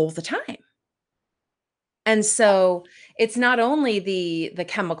in all the time. And so it's not only the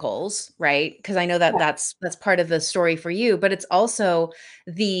chemicals, right? Because I know that Yeah. that's part of the story for you, but it's also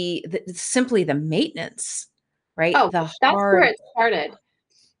the simply the maintenance, right? Oh, The that's where hard it started.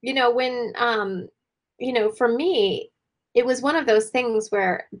 When for me, it was one of those things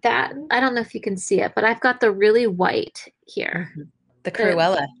where that I don't know if you can see it, but I've got the really white here. Mhm. The The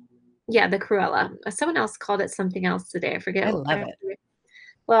Cruella. Yeah, the Cruella. Someone else called it something else today. I forget. I love it.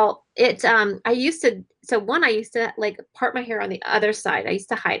 Well, I used to like part my hair on the other side. I used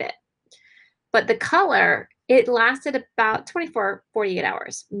to hide it. But the color, it lasted about 24, 48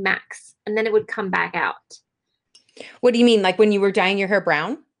 hours max, and then it would come back out. What do you mean? Like when you were dyeing your hair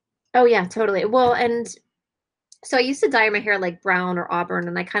brown? Oh yeah, totally. Well, and so I used to dye my hair like brown or auburn,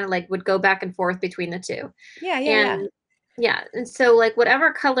 and I kind of like would go back and forth between the two. Yeah, yeah, yeah. And yeah, and so like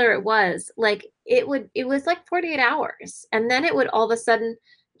whatever color it was, like it was like 48 hours. And then it would all of a sudden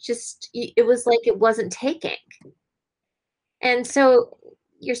it was like it wasn't taking. And so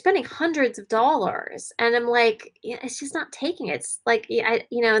you're spending hundreds of dollars, and I'm like, yeah, it's just not taking it. It's like, yeah,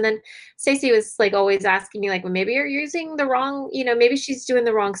 and then Stacey was like always asking me like, well, maybe you're using the wrong, maybe she's doing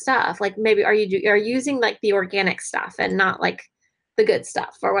the wrong stuff. Like maybe are you using like the organic stuff and not like the good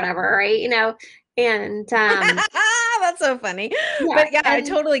stuff or whatever, right? And That's so funny. yeah, But yeah, I and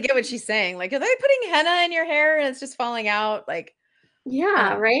totally get what she's saying. Like, are they putting henna in your hair and it's just falling out? Like,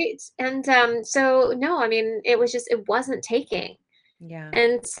 yeah, um, right. And so no, I mean, it wasn't taking. yeah.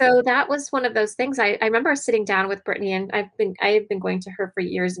 And so that was one of those things. I remember sitting down with Brittany, and I have been going to her for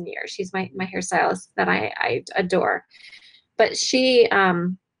years and years. She's my hairstylist that I adore. But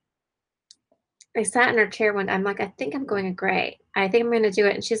I sat in her chair one. I'm like, I think I'm going to gray. I think I'm going to do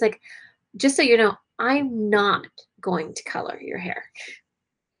it. And she's like, just so you know, I'm not going to color your hair.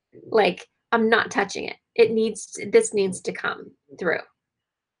 Like I'm not touching it. This needs to come through.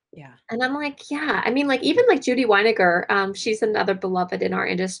 Yeah. And I'm like, yeah. I mean, like even like Judy Weiniger, she's another beloved in our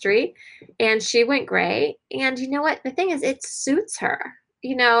industry, and she went gray. And you know what? The thing is, it suits her,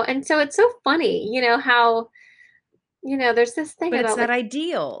 And so it's so funny, how there's this thing But it's about that like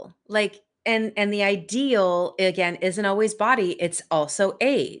ideal. Like, and the ideal again isn't always body, it's also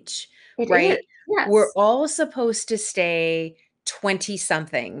age, it is, right? We're yes, all supposed to stay 20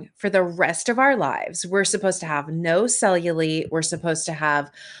 something for the rest of our lives. We're supposed to have no cellulite. We're supposed to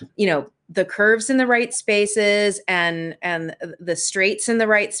have, the curves in the right spaces and the straights in the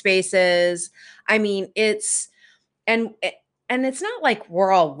right spaces. I mean, and and it's not like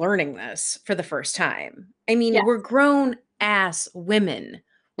we're all learning this for the first time. I mean, yeah, we're grown ass women.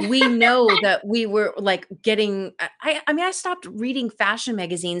 We know that we were like getting I mean, I stopped reading fashion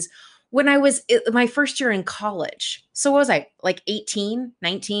magazines when I was my first year in college. So what was I, like 18,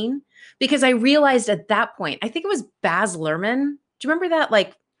 19? Because I realized at that point, I think it was Baz Luhrmann. Do you remember that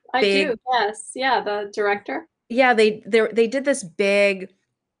like I do, big yes, yeah, the director. yeah, they did this big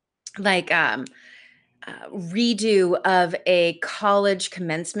like redo of a college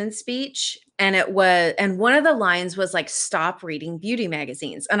commencement speech, and one of the lines was like, stop reading beauty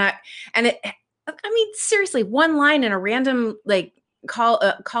magazines. And it I mean, seriously, one line in a random like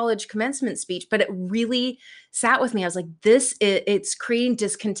college commencement speech, but it really sat with me. I was like, it's creating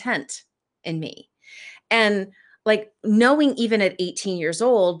discontent in me. And like knowing even at 18 years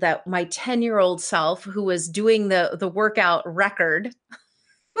old that my 10-year-old self who was doing the workout record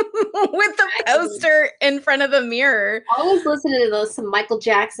with the poster in front of the mirror. Always listening to some Michael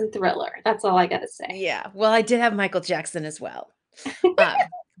Jackson Thriller. That's all I gotta say. Yeah. Well, I did have Michael Jackson as well.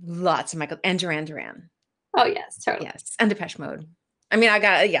 Lots of Michael and Duran Duran. Oh yes, totally. Yes. And Depeche Mode. I mean, I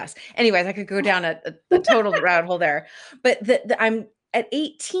got yes. Anyways, I could go down a total rabbit hole there. But I'm at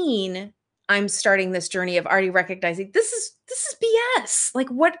 18, I'm starting this journey of already recognizing this is BS. Like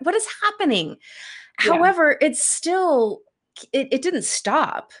what is happening? Yeah. However, it's still it didn't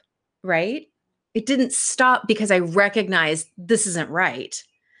stop, right? It didn't stop because I recognized this isn't right.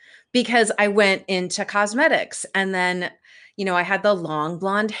 Because I went into cosmetics and then, I had the long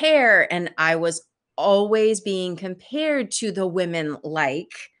blonde hair and I was always being compared to the women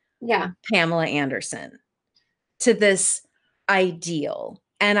like Pamela Anderson, to this ideal.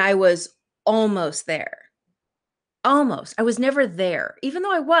 And I was almost there. Almost. I was never there. Even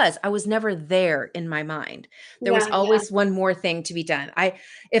though I was never there in my mind. There was always one more thing to be done.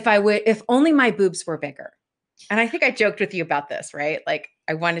 If only my boobs were bigger. And I think I joked with you about this, right? Like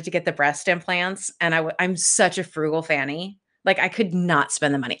I wanted to get the breast implants and I'm such a frugal fanny. Like I could not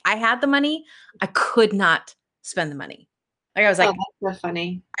spend the money. I had the money. I could not spend the money. Like I was like, oh, that's so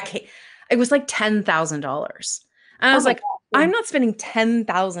funny. It was like $10,000. And I was like, I'm not spending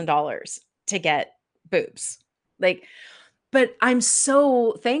 $10,000 to get boobs. Like, but I'm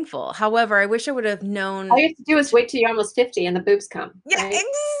so thankful. However, I wish I would have known. All you have to do is wait till you're almost 50 and the boobs come. Yeah, right? Exactly.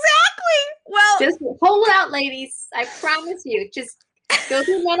 Well, just hold it out, ladies. I promise you. Just go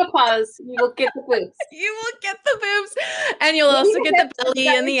through menopause. You will get the boobs. You will get the boobs. And you'll also get the belly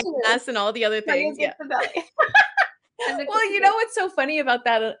and the ass and all the other things. Yeah. The belly. Well, what's so funny about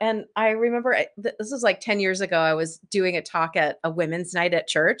that? And I remember this was like 10 years ago. I was doing a talk at a women's night at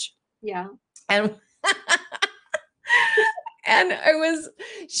church. Yeah. And and I was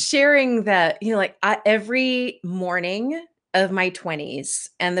sharing that, every morning of my 20s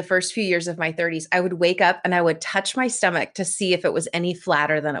and the first few years of my 30s, I would wake up and I would touch my stomach to see if it was any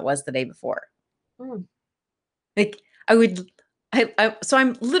flatter than it was the day before. Like so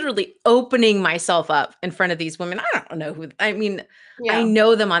I'm literally opening myself up in front of these women. I don't know I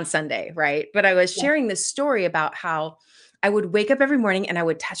know them on Sunday, right? But I was sharing this story about how I would wake up every morning and I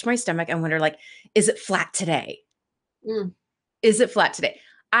would touch my stomach and wonder, like, is it flat today? Is it flat today?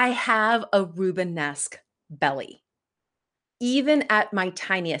 I have a Rubenesque belly. Even at my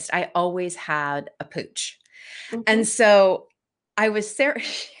tiniest, I always had a pooch. And so I was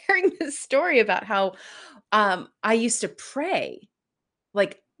sharing this story about how I used to pray,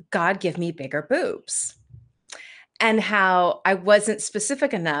 like, God, give me bigger boobs. And how I wasn't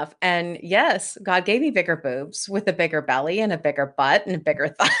specific enough. And yes, God gave me bigger boobs with a bigger belly and a bigger butt and bigger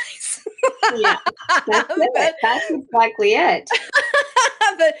thighs. Yeah, that's exactly it.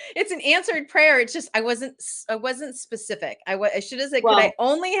 But it's an answered prayer. It's just I wasn't specific. I should have said, could I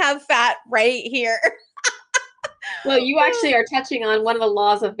only have fat right here? Well, you actually are touching on one of the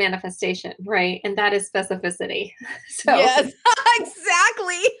laws of manifestation, right? And that is specificity. So yes,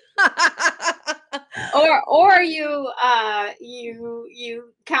 exactly. or you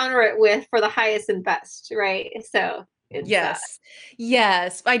counter it with for the highest and best, right? So yes.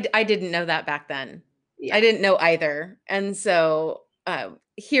 I didn't know that back then. Yeah. I didn't know either. And so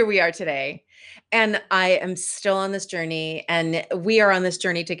here we are today. And I am still on this journey and we are on this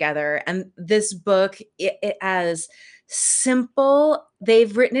journey together. And this book, it has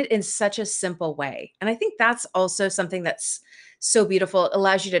they've written it in such a simple way. And I think that's also something that's so beautiful. It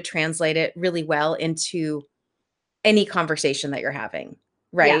allows you to translate it really well into any conversation that you're having,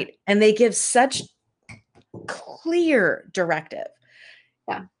 right? Yeah. And they give such clear directive.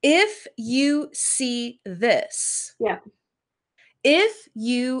 Yeah. If you see this, if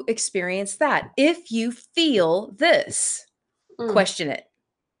you experience that, if you feel this, question it,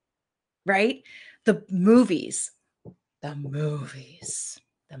 right? The movies, the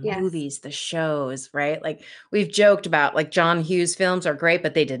shows, right? Like we've joked about, like John Hughes films are great,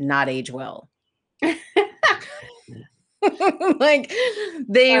 but they did not age well. Like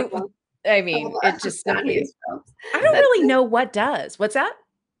it just simply, I don't really know what does. What's that?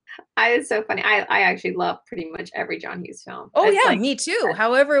 It's so funny. I actually love pretty much every John Hughes film. Oh yeah, me too.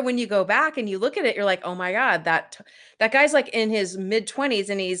 However, when you go back and you look at it, you're like, oh my God, that guy's like in his mid-20s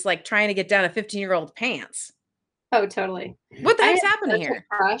and he's like trying to get down a 15-year-old pants. Oh, totally. What the heck's happening here?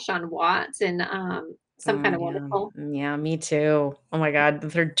 Crush on Watts and some Oh kind of yeah. wonderful. Yeah, me too. Oh my God.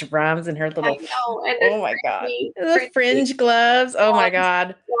 With her drums and her I little, know, and the oh my God. The fringy fringe gloves. Oh my gloves.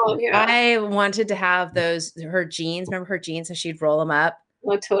 God. Oh yeah. I wanted to have those, her jeans. Remember her jeans and she'd roll them up?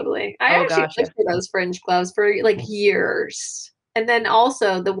 Oh, totally. I Oh actually gosh. wished for those fringe gloves for like years. And then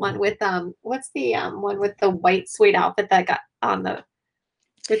also the one with what's the one with the white suede outfit that got on the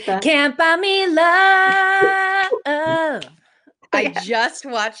with the Can't buy me love. I yeah. just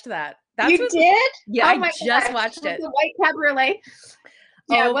watched that. That's You what, did? yeah, Oh I my just gosh. watched With it. the white cabriolet.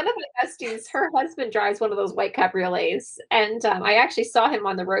 Yeah, Oh, one of my besties, her husband drives one of those white cabriolets. And I actually saw him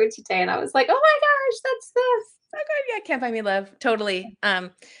on the road today and I was like, oh my gosh, that's this. okay, yeah, can't buy me love. Totally.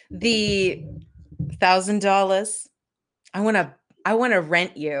 The $1,000. I wanna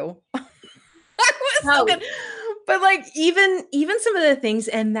rent you. That was so Oh, good. But like even some of the things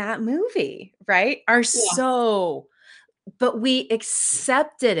in that movie, right, are yeah, so, but we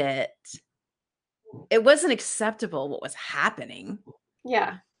accepted it. It wasn't acceptable what was happening.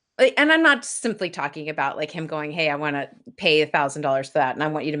 yeah, Like, and I'm not simply talking about like him going, "Hey, I want to pay $1,000 for that, and I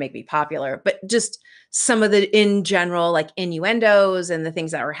want you to make me popular," but just some of the in general like innuendos and the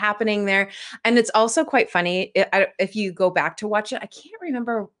things that were happening there. And it's also quite funny if you go back to watch it. I can't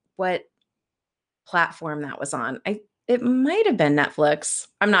remember what platform that was on. It might have been Netflix.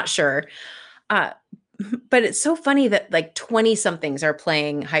 I'm not sure. Uh, but it's so funny that like 20 somethings are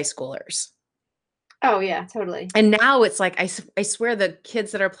playing high schoolers. oh yeah, totally. And now it's like I swear the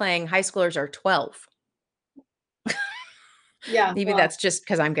kids that are playing high schoolers are 12. Yeah, Maybe well, that's just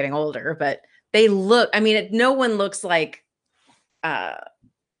because I'm getting older, but they look, I mean, no one looks like uh,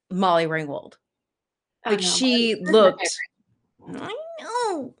 Molly Ringwald. oh Like no, she Marty's my favorite. looked, I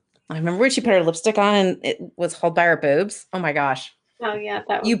know. I remember when she put her lipstick on and it was held by her boobs. Oh my gosh. Oh yeah,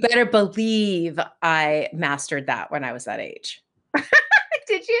 that was You better believe I mastered that when I was that age.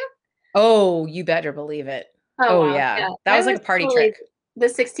 did you? Oh, you better believe it. Oh Oh, wow, yeah. yeah. That I was like was a party totally trick. the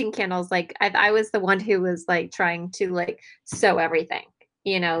 16 candles, like I was the one who was like trying to like sew everything,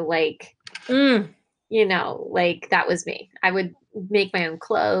 like Mm. like that was me. I would make my own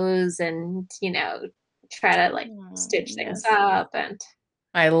clothes and, try to like Oh, stitch things yes. up and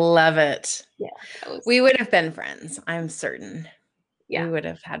I love it. yeah, that was We would have been friends, I'm certain. We yeah. would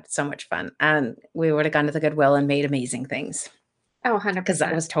have had so much fun, and we would have gone to the Goodwill and made amazing things. Oh, Because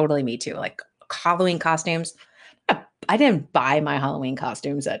that 100%. was totally me too. Like Halloween costumes. I didn't buy my Halloween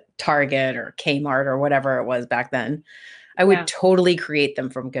costumes at Target or Kmart or whatever it was back then. I would Yeah. totally create them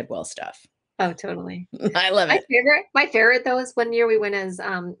from Goodwill stuff. Oh, totally. I love it. My favorite though is one year we went as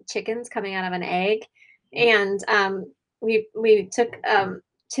chickens coming out of an egg, and we took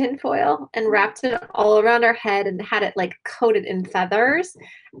tin foil and wrapped it all around our head and had it like coated in feathers,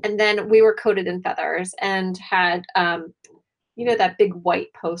 and then we were coated in feathers and had that big white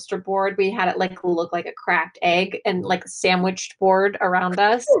poster board. We had it like look like a cracked egg and like a sandwiched board around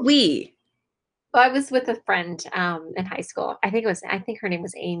us. We. Well, I was with a friend in high school. I think her name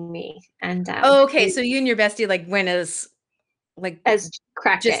was Amy, and Oh, okay. So you and your bestie like went as like as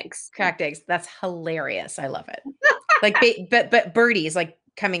cracked just eggs. cracked eggs. That's hilarious. I love it. Like but birdies like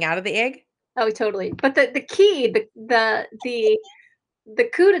coming out of the egg. Oh, totally. But the key, the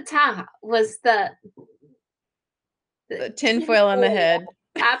coup d'etat was the The tinfoil on the tinfoil head.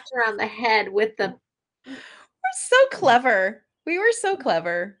 wrapped around the head with the. We're so clever. We were so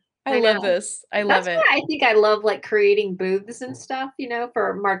clever. I I love know. this. I love That's why it. I think I love like creating booths and stuff,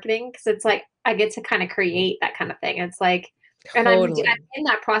 for marketing because it's like I get to kind of create that kind of thing. It's like, and I'm Totally. in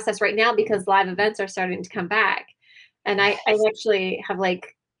that process right now because live events are starting to come back, and I Yes. actually have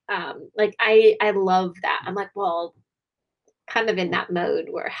like I love that. I'm like, well, kind of in that mode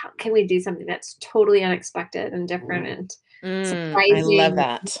where how can we do something that's totally unexpected and different and I love surprising,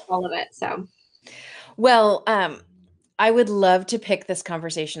 that. all of it. So, Well, I would love to pick this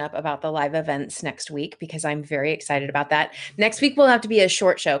conversation up about the live events next week because I'm very excited about that. Next week will have to be a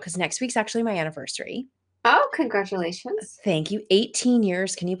short show because next week's actually my anniversary. oh, congratulations. Thank you. 18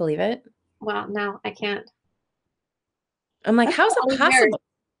 years. Can you believe it? Wow, no, I can't. I'm like, That's a how's it lot of years. possible?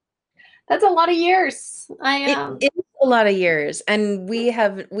 That's a lot of years. It is a lot of years. And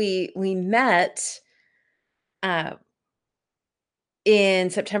we met uh in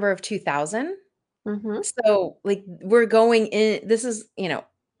September of 2000. Mhm. So like we're going in, this is,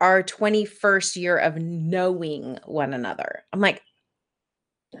 our 21st year of knowing one another. I'm like,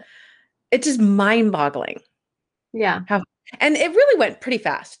 it's just mind-boggling Yeah. how, and it really went pretty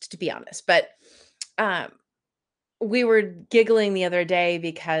fast, to be honest. But um we were giggling the other day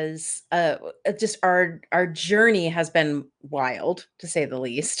because just our journey has been wild, to say the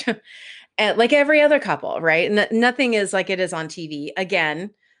least. And like every other couple, right? Nothing is like it is on TV.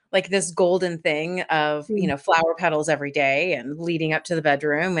 Again, like this golden thing of, Mm. flower petals every day and leading up to the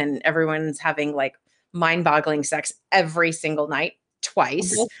bedroom, and everyone's having like mind-boggling sex every single night,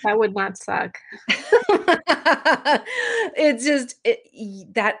 twice. That would not suck. It's just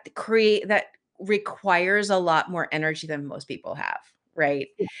that requires a lot more energy than most people have, right?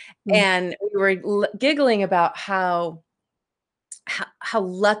 Mm. And we were giggling about how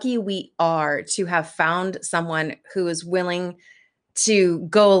lucky we are to have found someone who is willing to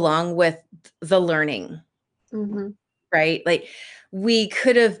go along with the learning, Mhm. right? Like we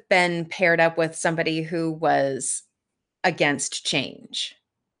could have been paired up with somebody who was against change,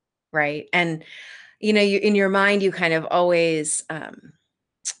 right? And you in your mind, you kind of always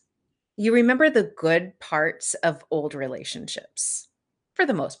you remember the good parts of old relationships for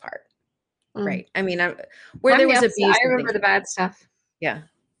the most part, Mm. right? I mean, where I'm there the was opposite. abuse I and remember things the like that. bad stuff. Yeah.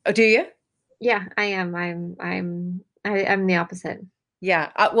 Oh, do you? Yeah, I am. I'm the opposite.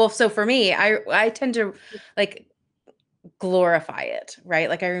 Yeah. Well, so for me, I tend to like glorify it, right?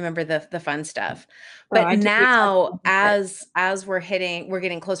 Like I remember the fun stuff. Oh, But I do the exact now opposite. as we're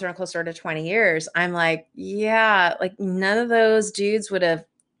getting closer and closer to 20 years, I'm like, yeah, like none of those dudes would have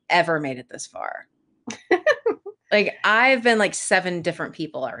ever made it this far. Like I've been like 7 different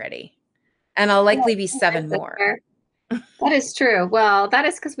people already, and I'll Yeah, likely be I 7 sit more. there. That is true. Well, that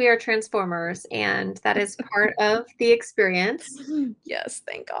is because we are transformers, and that is part of the experience. Yes,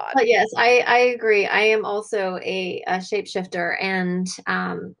 thank God. But yes, I agree. I am also a shapeshifter, and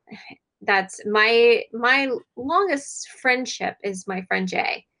that's my longest friendship is my friend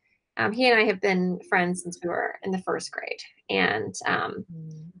Jay. He and I have been friends since we were in the first grade, and Mm.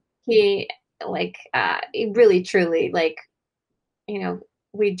 he he really truly like you know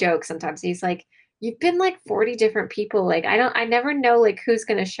we joke sometimes. He's like, "You've been like 40 different people. Like I never know like who's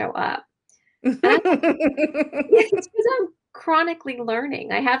gonna show up." And I'm yeah, it's because I'm chronically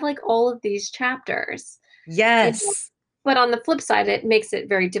learning. I have like all of these chapters, you know, Yes. but on the flip side, it makes it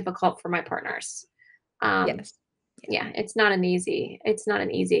very difficult for my partners. Um, Yes. yeah, it's not an easy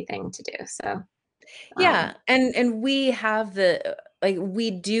thing to do. So, Yeah, and we have the like we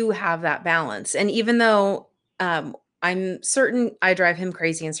do have that balance. And even though I'm certain I drive him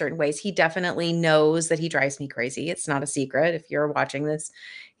crazy in certain ways, he definitely knows that he drives me crazy. It's not a secret. If you're watching this,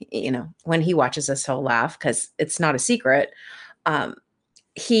 when he watches this, he'll laugh because it's not a secret. Um,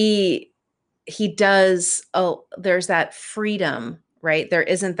 he he does there's that freedom, right? There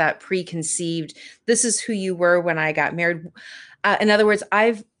isn't that preconceived, this is who you were when I got married. In other words,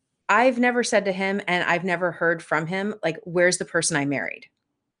 I've never said to him, and I've never heard from him, like, where's the person I married?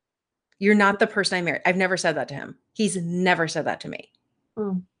 You're not the person I married. I've never said that to him. He's never said that to me.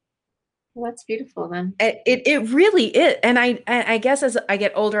 well, that's beautiful then. It really is. And I guess as I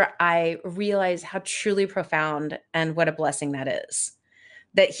get older, I realize how truly profound and what a blessing that is.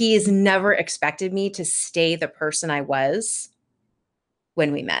 That he has never expected me to stay the person I was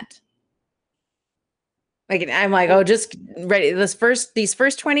when we met. Like I'm like, oh, just ready. These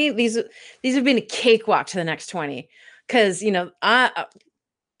first 20, these have been a cakewalk to the next 20. Cause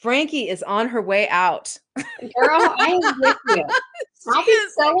Frankie is on her way out. Girl, I am with you. She I'll be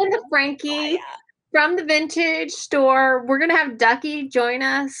is like, selling the oh Frankie yeah. from the vintage store. We're gonna have Ducky join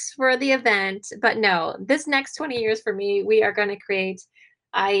us for the event. But no, this next 20 years for me, we are gonna create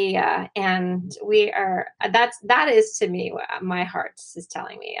and we are that is to me what my heart is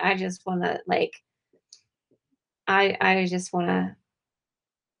telling me. I just wanna like I just wanna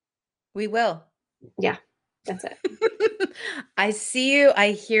We will. yeah, that's it. I see you.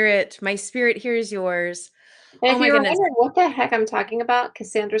 I hear it. My spirit hears yours. And Oh if my you were goodness. wondering what the heck I'm talking about,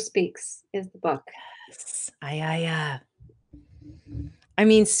 Cassandra Speaks is the book. Yes. I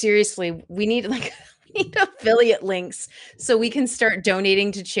mean, seriously, we need like we need affiliate links so we can start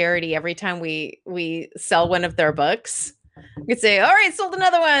donating to charity every time we sell one of their books. We could say, "All right, sold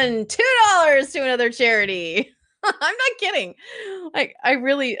another one, $2 to another charity." I'm not kidding. Like I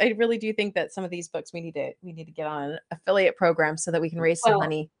really do think that some of these books we need to get on an affiliate program so that we can raise some Well,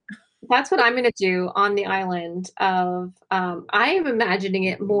 money. that's what I'm gonna do on the island of I am imagining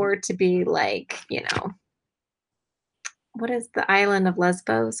it more to be like, what is the island of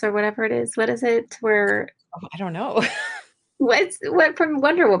Lesbos or whatever it is? What is it? Where Oh, I don't know. what from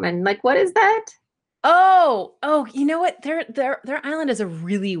Wonder Woman? Like what is that? Oh, you know what? Their island is a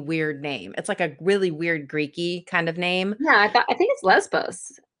really weird name. It's like a really weird Greeky kind of name. Yeah, I think it's Lesbos.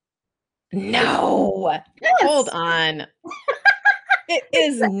 Is No. Hold yes. on. It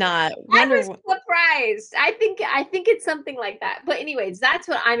is not I Wonder was surprised. I think it's something like that. But anyways, that's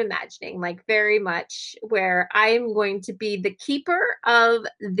what I'm imagining, like very much where I'm going to be the keeper of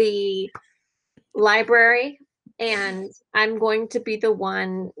the library and I'm going to be the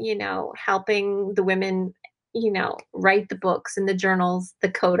one, helping the women, write the books and the journals, the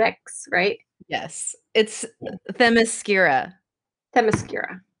codex, right? Yes. It's Themyscira.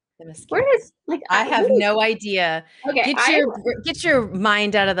 Themyscira. Where Themyscira. is like I have what is no idea. okay? Get your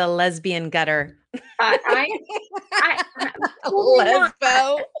mind out of the lesbian gutter. I I'm totally not.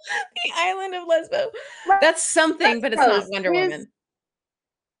 Lesbo. The island of Lesbo. That's something, but it's not Lesbos Wonder is Woman.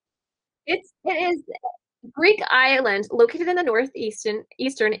 it is Greek island located in the northeastern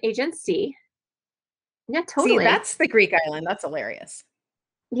Aegean Sea. Yeah, See, totally. that's the Greek island. That's hilarious.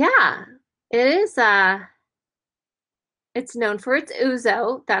 Yeah, it is. It's known for its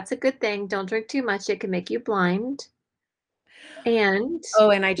ouzo. That's a good thing. Don't drink too much; it can make you blind. And Oh,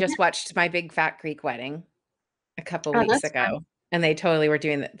 and I just watched My Big Fat Greek Wedding a couple oh, weeks that's fun. ago, and they totally were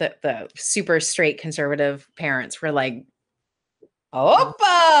doing the super straight conservative parents were like,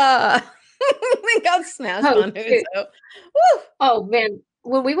 "Opa!" They got smashed Oh on shoot! Uzo. Woo! Oh man,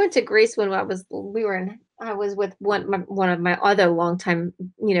 when we went to Greece, when I was with one of my other longtime,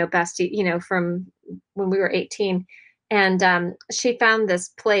 bestie, from when we were 18, and she found this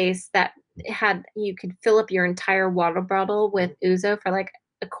place that had you could fill up your entire water bottle with ouzo for like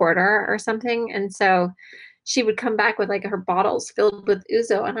a quarter or something, and so she would come back with like her bottles filled with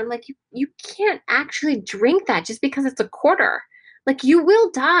ouzo, and I'm like, you can't actually drink that just because it's a quarter, like you will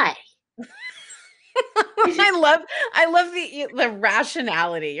die. I love I love the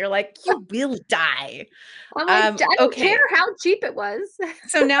rationality. You're like, you will die. I'm like, I don't care Okay. how cheap it was.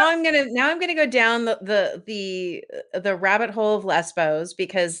 So now I'm gonna go down the rabbit hole of Lesbos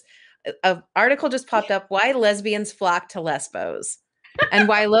because an article just popped up why lesbians flock to Lesbos and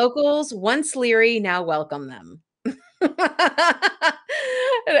why locals, once leery, now welcome them.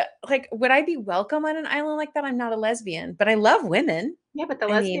 Like, would I be welcome on an island like that? I'm not a lesbian, but I love women. Yeah, but the I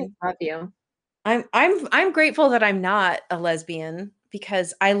lesbians mean, love you. I'm grateful that I'm not a lesbian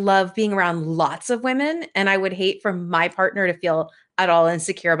because I love being around lots of women and I would hate for my partner to feel at all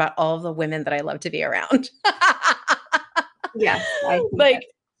insecure about all of the women that I love to be around. Yes, I think like that.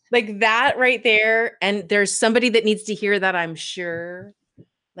 like that right there, and there's somebody that needs to hear that, I'm sure.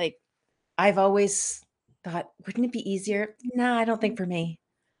 Like, I've always thought, wouldn't it be easier? No, I don't think for me.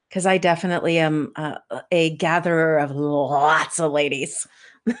 Because I definitely am a gatherer of lots of ladies.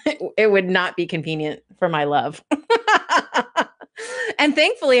 It would not be convenient for my love. And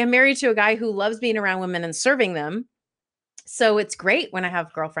thankfully, I'm married to a guy who loves being around women and serving them. So it's great when I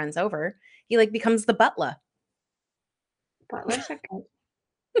have girlfriends over. He like becomes the butler. Butlers are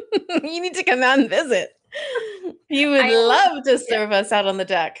good. You need to come out and visit. He would I will love to yeah, serve us out on the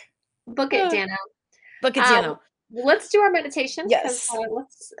deck. book it, Uh, Dano. Um, Bucatino. let's do our meditation because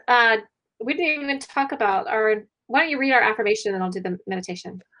Yes. we didn't even talk about our. Why don't you read our affirmation and I'll do the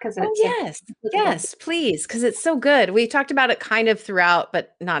meditation because Oh, it's yes. applicable to. Yes, please, because it's so good. We talked about it kind of throughout,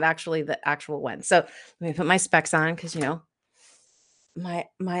 but not actually the actual one. So let me put my specs on because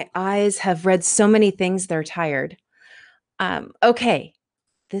my eyes have read so many things, they're tired. Okay.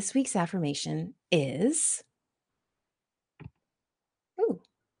 This week's affirmation is, ooh,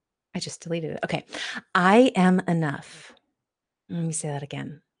 I just deleted it. Okay. I am enough. Let me say that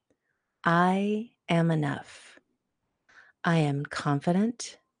again. I am enough. I am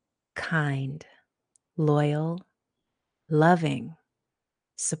confident, kind, loyal, loving,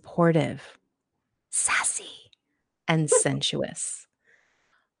 supportive, sassy, and sensuous.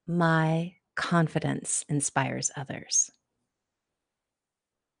 My confidence inspires others.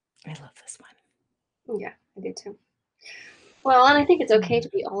 I love this Yeah, I do too. Well, and I think it's okay one. to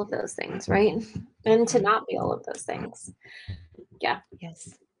be all of those things, right? And to Mhm. not be all of those things. Yeah.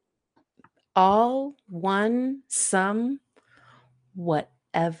 Yes. All, one, some,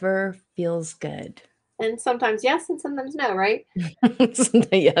 whatever feels good. And sometimes yes, and sometimes no, right?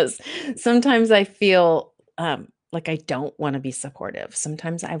 Yes. Sometimes I feel like I don't want to be supportive.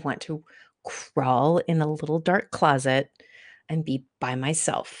 Sometimes I want to crawl in a little dark closet and be by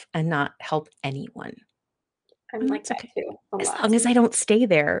myself and not help anyone. I'm And like that's that okay. too a As lot. long as I don't stay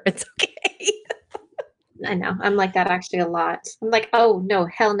there, it's okay. I know. I'm like that actually a lot. I'm like, oh no,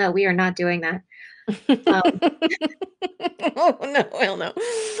 hell no, we are not doing that. Um, Oh, no, hell no.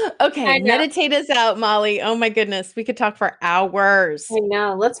 Okay, I know, meditate us out, Molly. Oh my goodness, we could talk for hours. I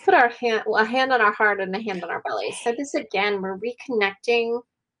know. Let's put a hand on our heart and a hand on our belly. So this again, we're reconnecting.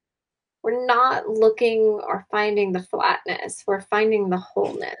 We're not looking or finding the flatness. We're finding the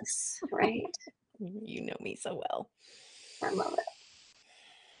wholeness, right? You know me so well. I love it.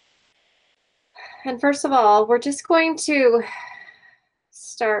 And first of all, we're just going to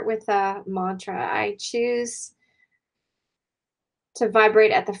start with a mantra. I choose to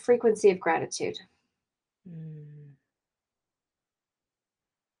vibrate at the frequency of gratitude.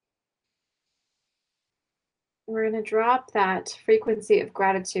 We're going to drop that frequency of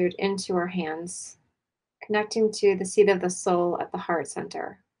gratitude into our hands, connecting to the seat of the soul at the heart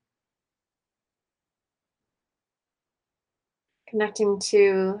center. Connecting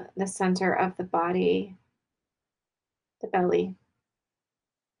to the center of the body, the belly.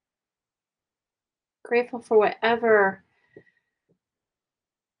 Grateful for whatever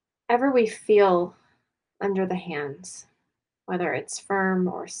we feel under the hands, whether it's firm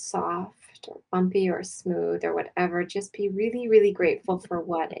or soft or bumpy or smooth or whatever. Just be really, really grateful for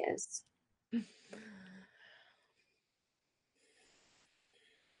what is.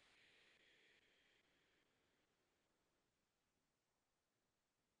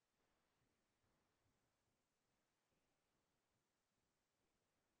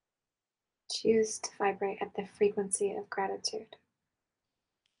 Choose to vibrate at the frequency of gratitude.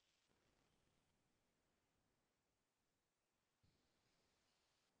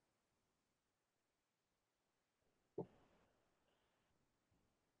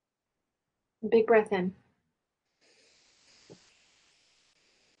 Big breath in.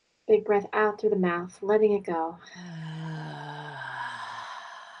 Big breath out through the mouth, letting it go.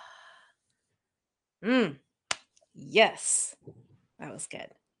 Yes, that was good.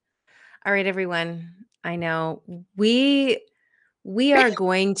 All right, everyone. I know we are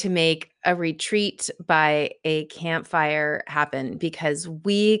going to make a retreat by a campfire happen because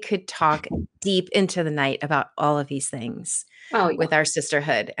we could talk deep into the night about all of these things with our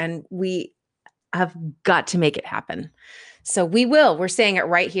sisterhood, and we have got to make it happen. So we will. We're saying it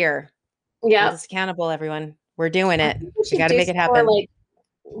right here. Yeah. Hold us accountable, everyone. We're doing it. We got to make it happen.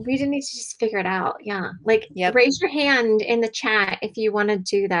 We didn't need to just figure it out. Yeah. Raise your hand in the chat if you want to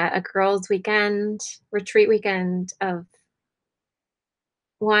do that. A girls' weekend, retreat weekend of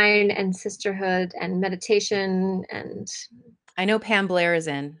wine and sisterhood and meditation. And I know Pam Blair is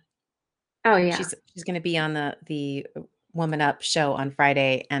in. Oh yeah. She's going to be on the Woman Up show on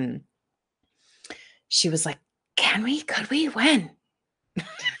Friday. And she was like, could we, when?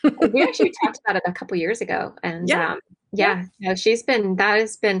 We actually talked about it a couple years ago. And no, she actually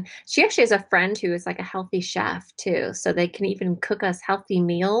has a friend who is like a healthy chef too. So they can even cook us healthy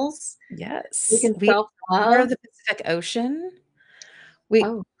meals. Yes. We can self-love. The Pacific Ocean.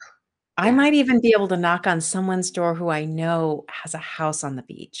 I might even be able to knock on someone's door who I know has a house on the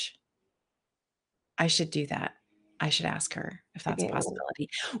beach. I should do that. I should ask her if that's a possibility.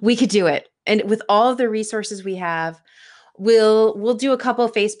 We could do it. And with all of the resources we have, we'll do a couple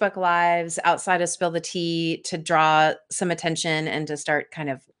of Facebook Lives outside of Spill the Tea to draw some attention and to start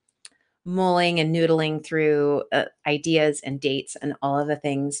kind of mulling and noodling through ideas and dates and all of the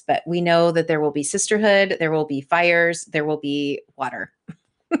things. But we know that there will be sisterhood, there will be fires, there will be water.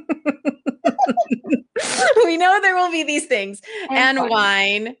 We know there will be these things and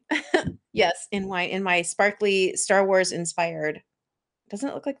wine. Yes, in wine, in my sparkly Star Wars inspired. Doesn't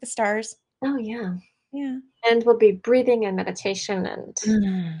it look like the stars? Oh yeah. Yeah. And we'll be breathing and meditation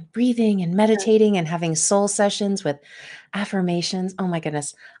and breathing and meditating and having soul sessions with affirmations. Oh my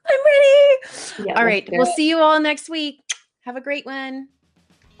goodness. I'm ready. Yeah, all right. We'll see you all next week. Have a great one.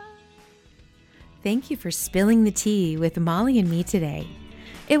 Bye. Thank you for spilling the tea with Molly and me today.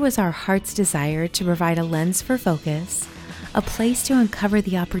 It was our heart's desire to provide a lens for focus, a place to uncover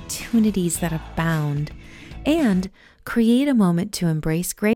the opportunities that abound, and create a moment to embrace grace